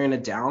when we're in a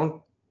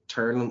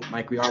downturn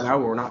like we are now,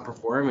 where we're not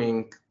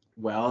performing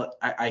well,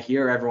 I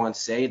hear everyone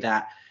say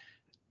that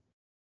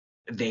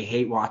they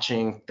hate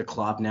watching the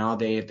club now.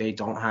 They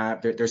don't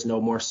have, there's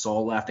no more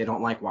soul left. They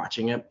don't like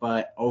watching it.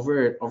 But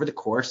over the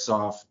course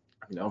of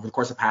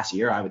the past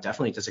year, I would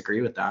definitely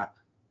disagree with that.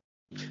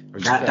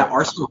 That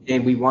Arsenal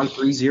game, we won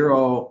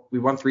 3-0. We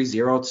won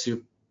 3-0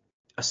 to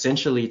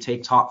essentially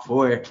take top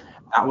four.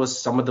 That was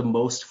some of the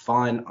most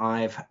fun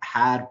I've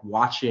had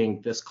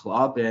watching this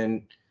club,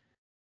 and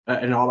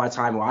all my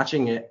time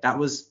watching it. That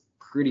was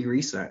pretty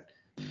recent.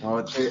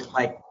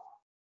 Like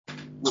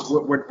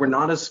we're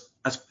not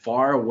as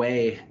far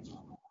away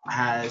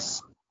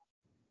as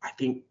I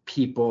think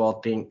people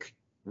think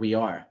we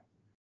are.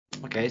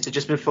 Okay, so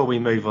just before we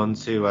move on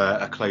to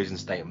a closing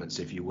statements,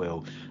 if you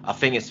will, I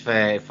think it's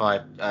fair if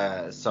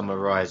I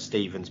summarise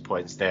Stephen's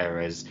points there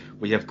as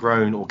we have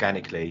grown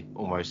organically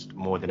almost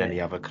more than any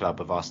other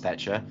club of our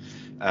stature,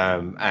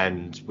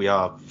 and we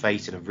are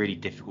facing a really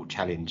difficult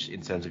challenge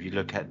in terms of, you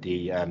look at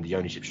the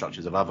ownership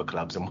structures of other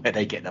clubs and where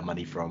they get their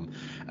money from.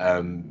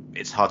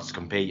 It's hard to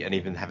compete, and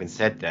even having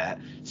said that,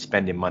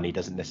 spending money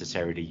doesn't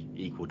necessarily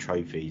equal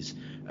trophies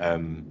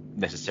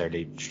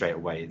necessarily straight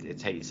away.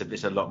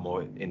 It's a lot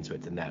more into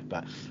it than that,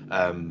 but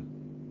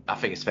I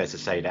think it's fair to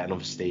say that, and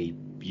obviously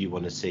you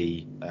want to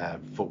see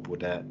football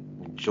that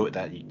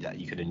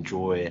you can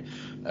enjoy.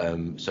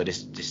 So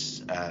this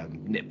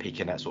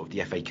nitpicking at sort of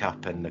the FA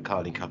Cup and the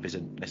Carling Cup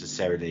isn't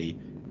necessarily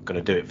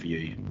going to do it for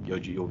you.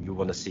 You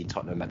want to see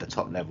Tottenham at the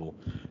top level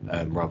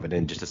rather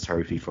than just a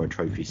trophy for a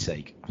trophy's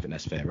sake. I think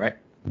that's fair, right?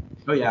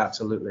 Oh yeah,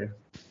 absolutely.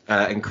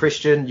 And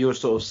Christian, you're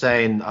sort of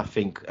saying, I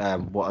think,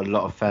 what a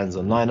lot of fans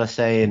online are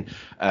saying.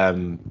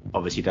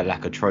 Obviously, the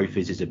lack of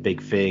trophies is a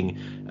big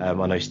thing. I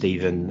know,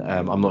 Stephen,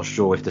 I'm not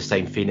sure if the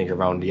same feeling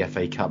around the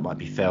FA Cup might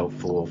be felt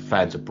for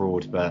fans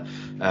abroad, but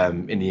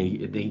in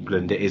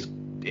England, it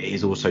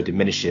is also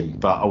diminishing.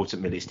 But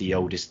ultimately, it's the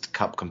oldest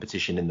cup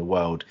competition in the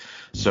world,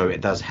 so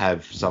it does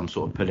have some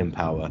sort of pulling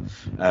power.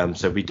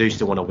 So we do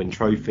still want to win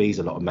trophies.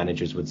 A lot of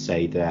managers would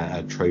say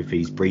that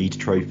trophies breed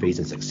trophies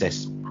and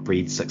success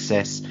breeds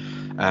success.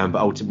 But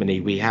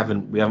ultimately, we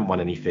haven't won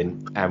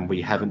anything, and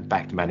we haven't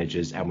backed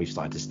managers, and we've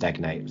started to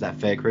stagnate. Is that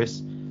fair,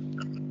 Chris?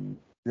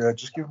 Yeah,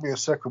 just give me a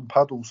second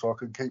paddle so I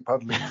can keep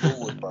paddling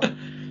forward,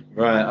 man.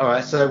 Right, all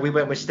right. So we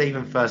went with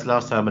Stephen first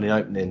last time on the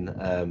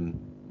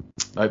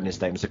opening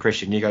statement. So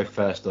Christian, you go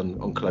first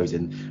on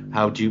closing.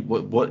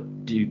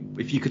 What do you,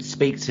 if you could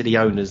speak to the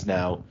owners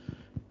now,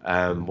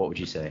 what would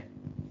you say?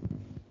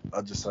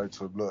 I'd just say to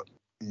them, look,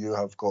 you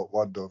have got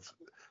one of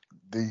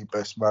the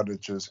best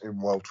managers in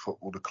world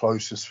football, the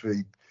closest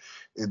thing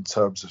in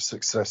terms of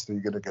success that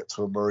you're going to get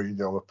to a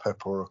Mourinho, a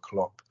Pep or a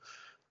Klopp.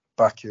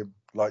 Back him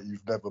like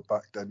you've never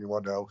backed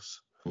anyone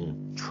else.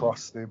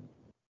 Trust him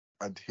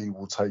and he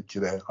will take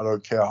you there. I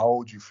don't care how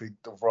old you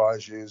think De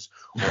Vrij is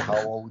or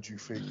how old you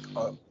think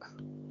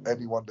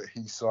anyone that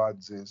he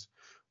signs is.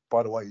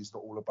 By the way, he's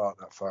not all about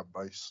that fan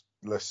base.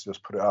 Let's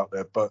just put it out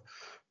there. But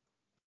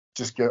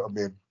just get them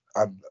in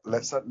and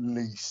let's at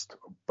least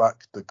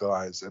back the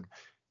guys. And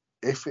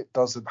if it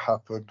doesn't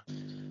happen,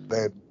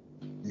 then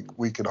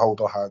we can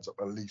hold our hands up.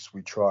 At least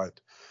we tried.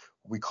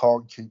 We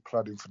can't keep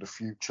planning for the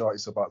future.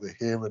 It's about the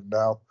here and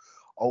now.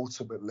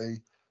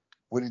 Ultimately,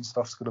 winning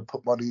stuff's going to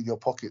put money in your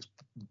pockets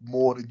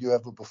more than you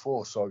ever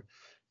before. So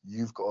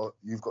you've got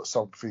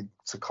something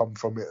to come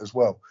from it as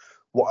well.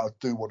 What I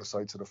do want to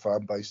say to the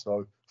fan base,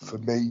 though, for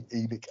me,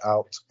 ENIC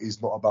out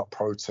is not about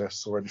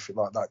protests or anything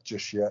like that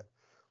just yet.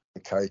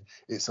 Okay,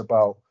 it's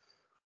about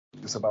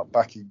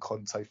backing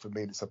Conte for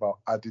me, and it's about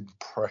adding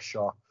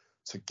pressure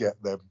to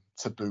get them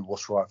to do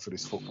what's right for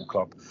this football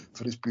club,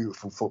 for this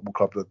beautiful football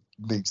club that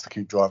needs to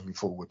keep driving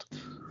forward.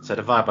 So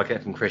the vibe I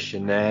get from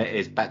Christian there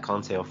is back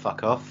Conte or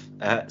fuck off.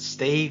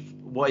 Steve,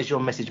 what is your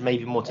message,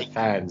 maybe more to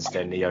fans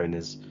than the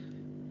owners?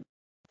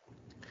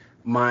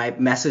 My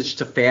message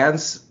to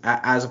fans,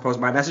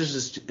 my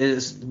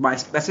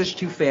message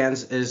to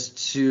fans is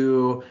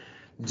to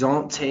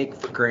don't take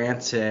for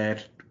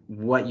granted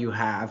what you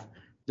have.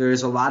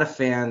 There's a lot of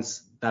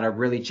fans that are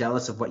really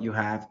jealous of what you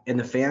have, and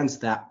the fans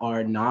that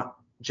are not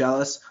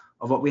jealous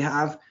of what we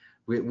have,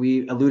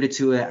 we alluded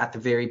to it at the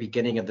very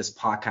beginning of this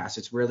podcast.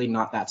 It's really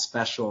not that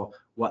special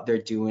what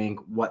they're doing,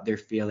 what they're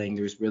feeling.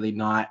 There's really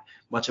not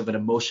much of an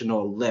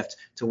emotional lift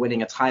to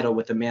winning a title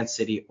with a Man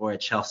City or a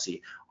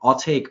Chelsea. I'll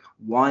take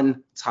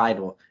one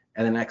title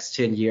in the next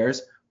 10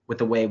 years with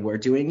the way we're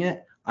doing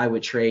it. I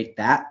would trade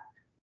that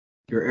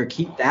or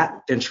keep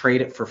that, then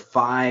trade it for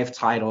 5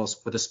 titles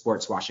with a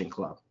sports washing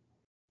club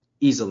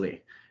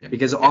easily,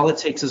 because all it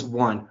takes is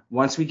one.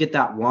 Once we get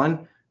that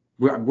one,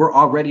 we're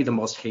already the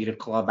most hated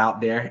club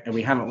out there, and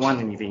we haven't won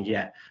anything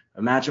yet.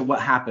 Imagine what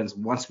happens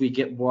once we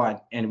get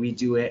one and we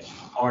do it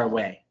our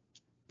way.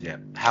 Yeah,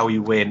 how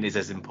you win is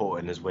as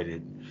important as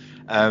winning.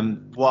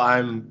 Where I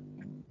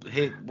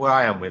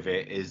am with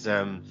it is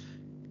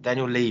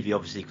Daniel Levy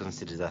obviously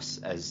considers us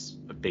as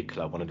a big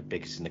club, one of the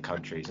biggest in the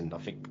countries, and I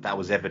think that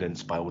was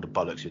evidenced by all the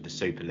bollocks with the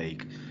Super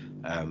League,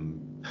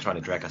 trying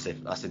to drag us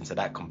into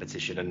that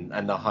competition,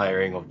 and the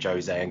hiring of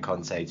Jose and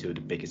Conte, two of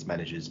the biggest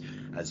managers,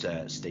 as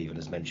Stephen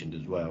has mentioned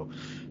as well.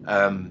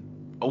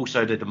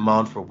 Also, the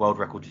demand for a world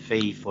record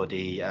fee for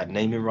the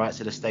naming rights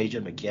of the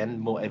stadium, again,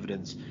 more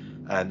evidence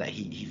that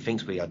he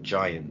thinks we are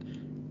giant.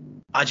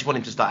 I just want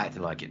him to start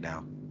acting like it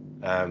now.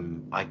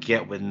 I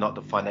get we're not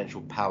the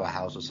financial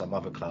powerhouse of some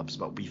other clubs,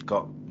 but we've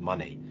got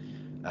money.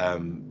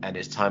 And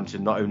it's time to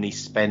not only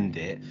spend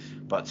it,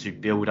 but to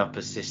build up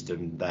a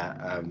system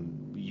that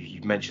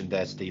you mentioned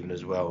there, Stephen,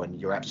 as well,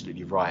 and you're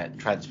absolutely right.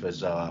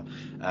 Transfers are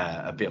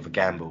a bit of a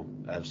gamble.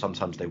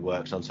 Sometimes they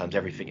work, sometimes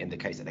everything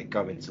indicates that they're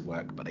going to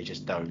work, but they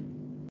just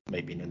don't,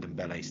 maybe in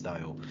Ndombele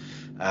style.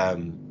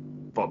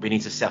 But we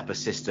need to set up a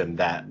system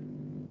that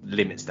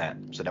limits that,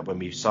 so that when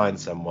we sign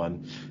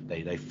someone,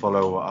 they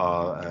follow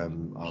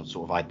our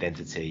sort of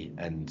identity,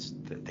 and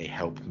they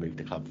help move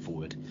the club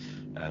forward,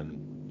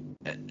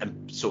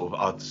 and sort of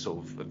our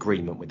sort of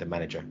agreement with the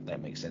manager, if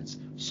that makes sense.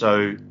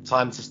 So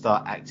time to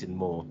start acting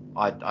more.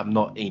 I'm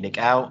not ENIC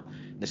out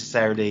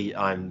necessarily.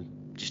 I'm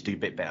just do a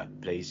bit better,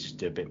 please. Just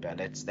do a bit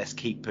better. Let's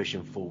keep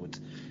pushing forward,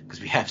 because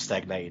we have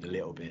stagnated a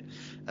little bit.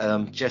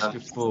 Just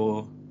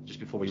before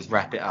we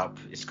wrap it up,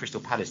 it's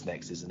Crystal Palace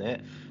next, isn't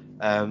it?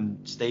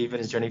 Stephen,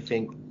 is there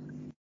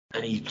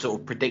any sort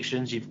of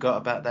predictions you've got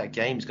about that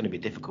game? It's going to be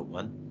a difficult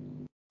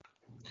one.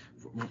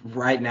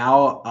 Right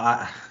now,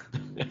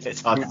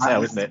 it's hard to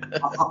tell, isn't it?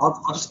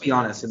 I'll just be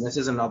honest, and this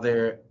is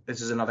another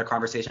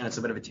conversation. It's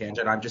a bit of a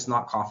tangent. I'm just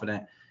not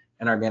confident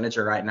in our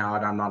manager right now,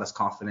 and I'm not as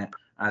confident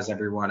as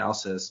everyone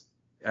else is.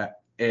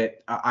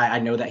 I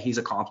know that he's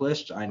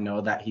accomplished. I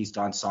know that he's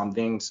done some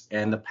things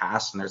in the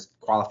past, and there's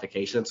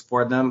qualifications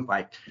for them,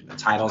 like the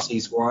titles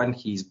he's won.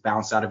 He's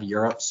bounced out of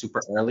Europe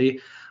super early.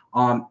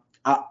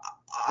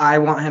 I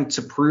want him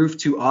to prove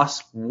to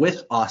us,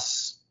 with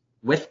us,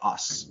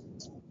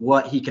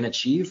 what he can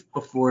achieve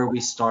before we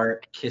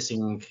start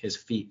kissing his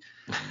feet.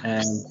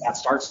 And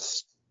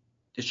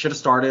it should have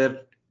started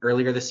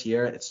earlier this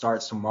year. It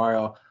starts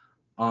tomorrow.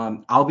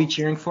 I'll be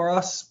cheering for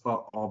us,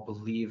 but I'll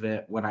believe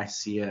it when I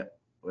see it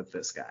with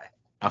this guy.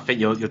 I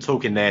think you're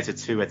talking there to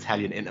two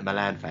Italian Inter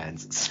Milan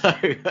fans, so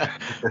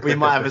we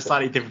might have a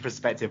slightly different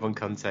perspective on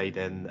Conte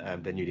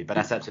than you did, but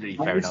that's absolutely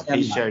fair enough.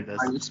 He showed us.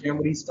 I understand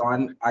what he's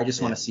done. I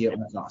just want to see it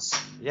with us.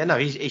 Yeah, no,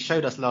 he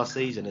showed us last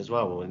season as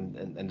well,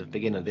 and the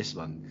beginning of this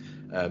one,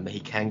 that he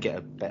can get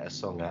a better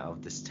song out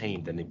of this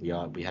team than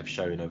we have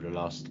shown over the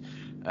last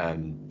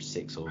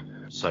 6 or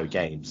so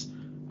games.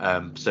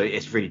 So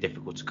it's really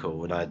difficult to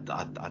call, and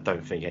I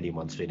don't think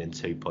anyone's feeling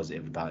too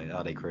positive about it,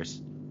 are they,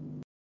 Chris?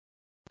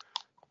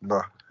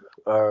 No.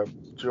 Do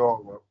you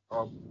know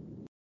what?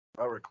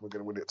 I reckon we're going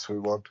to win it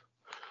 2-1.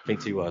 I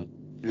think 2-1.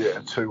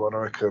 Yeah, 2-1. I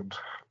reckon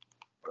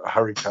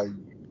Harry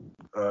Kane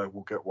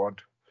will get one.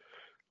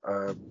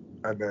 And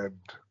then,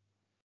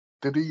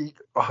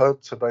 I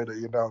heard today that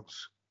he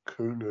announced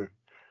Kulu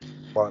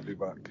might be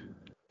back.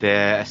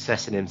 They're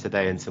assessing him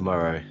today and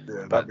tomorrow.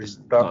 Yeah, but that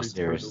not means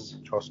serious.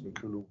 Kulu, trust me,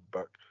 Kulu will be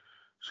back.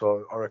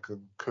 So I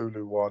reckon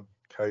Kulu 1,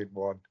 Kane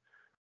 1.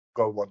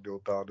 Go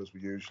 1-0 down as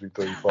we usually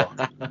do,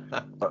 but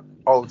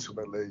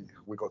ultimately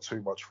we got too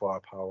much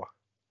firepower.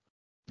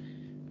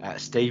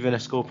 Stephen, a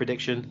score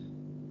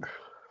prediction?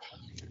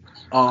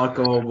 I'll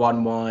go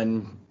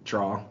 1-1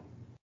 draw.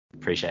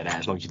 Appreciate that.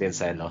 As long as you didn't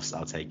say a loss,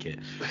 I'll take it.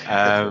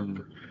 I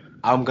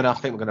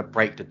think we're gonna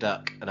break the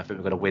duck, and I think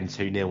we're gonna win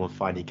 2-0 and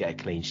finally get a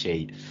clean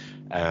sheet.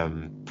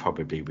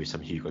 Probably with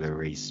some Hugo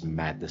Lloris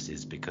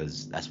madnesses,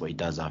 because that's what he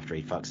does after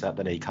he fucks up,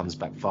 then he comes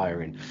back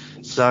firing.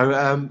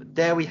 So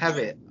there we have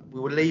it. We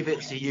will leave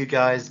it to you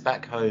guys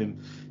back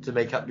home to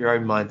make up your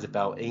own minds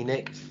about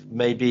ENIC.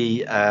 Maybe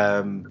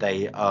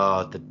they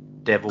are the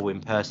devil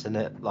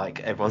impersonate,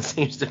 like everyone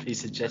seems to be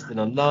suggesting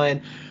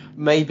online.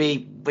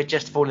 Maybe we're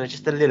just falling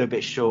just a little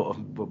bit short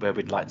of where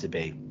we'd like to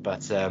be.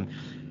 But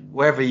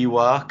wherever you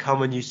are,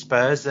 come on you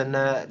Spurs, and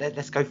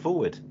let's go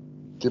forward.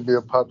 Give me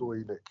a paddle,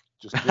 ENIC.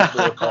 Just give me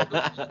a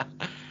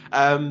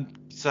paddle.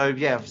 So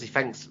yeah, obviously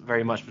thanks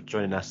very much for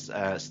joining us,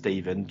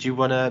 Stephen. Do you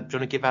wanna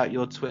give out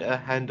your Twitter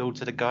handle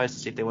to the guys to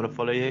see if they want to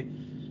follow you?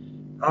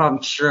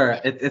 Sure.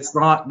 It's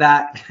not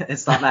that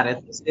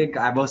interesting.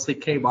 I mostly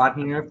came on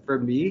here for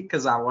me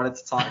because I wanted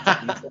to talk to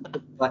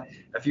people. But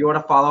if you want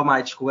to follow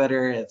my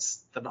Twitter,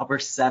 it's the number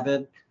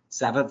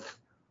 7th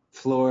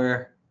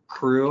floor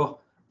crew.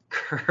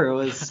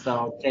 Crew is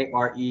spelled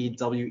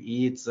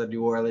Krewe. It's a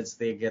New Orleans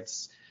thing.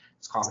 It's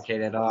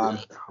complicated.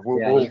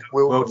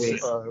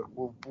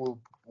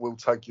 We'll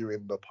tag you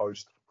in the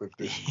post with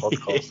this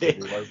podcast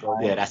anyway.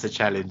 Yeah, that's a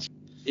challenge.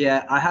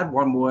 Yeah, I had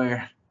one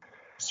more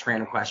just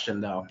random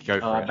question though. Go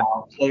for it.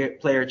 About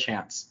player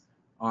chants,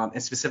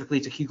 and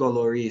specifically to Hugo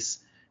Lloris,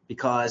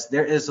 because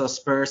there is a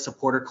Spurs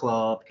supporter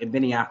club in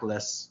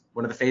Minneapolis,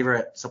 one of the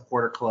favorite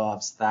supporter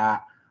clubs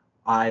that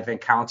I've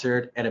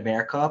encountered in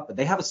America. But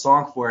they have a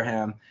song for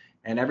him,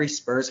 and every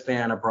Spurs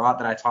fan abroad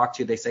that I talk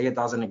to, they say it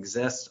doesn't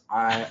exist.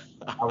 I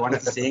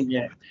wanted to sing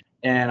it,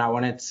 and I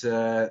wanted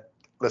to.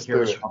 Let's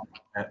do it.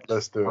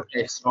 Let's do it.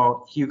 Okay,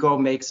 so Hugo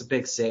makes a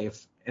big save.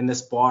 In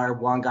this bar,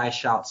 one guy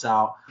shouts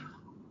out,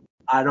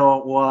 "I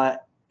don't want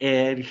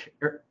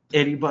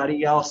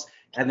anybody else."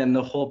 And then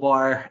the whole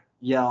bar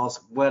yells,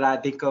 "When I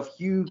think of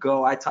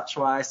Hugo, I touch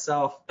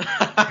myself."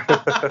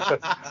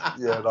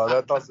 Yeah, no,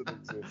 that doesn't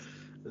exist.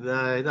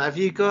 No. Have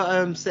you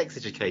got Sex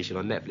Education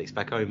on Netflix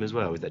back home as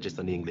well? Is that just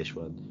on the English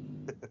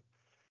one?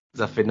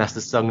 'Cause I think that's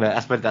the song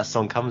that's where that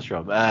song comes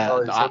from.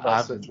 It's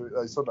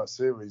on that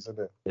series, isn't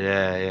it?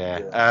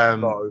 Yeah.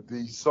 No,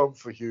 the song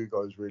for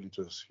Hugo is really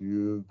just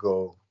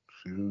Hugo.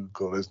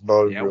 There's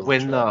no real we're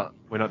chat. not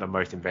the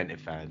most inventive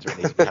fans, or at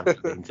least we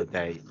haven't been to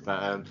date.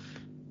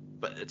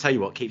 But tell you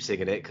what, keep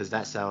singing it because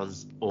that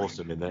sounds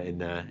awesome in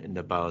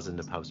the bars and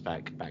the pubs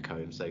back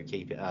home. So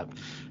keep it up.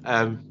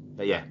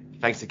 But yeah,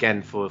 thanks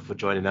again for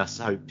joining us.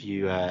 I hope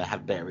you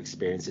have better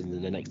experiences in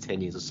the next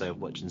 10 years or so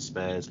of watching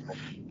Spurs.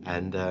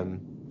 And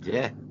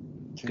yeah,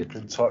 Keep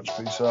in touch.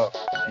 Peace out.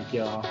 Thank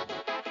you all.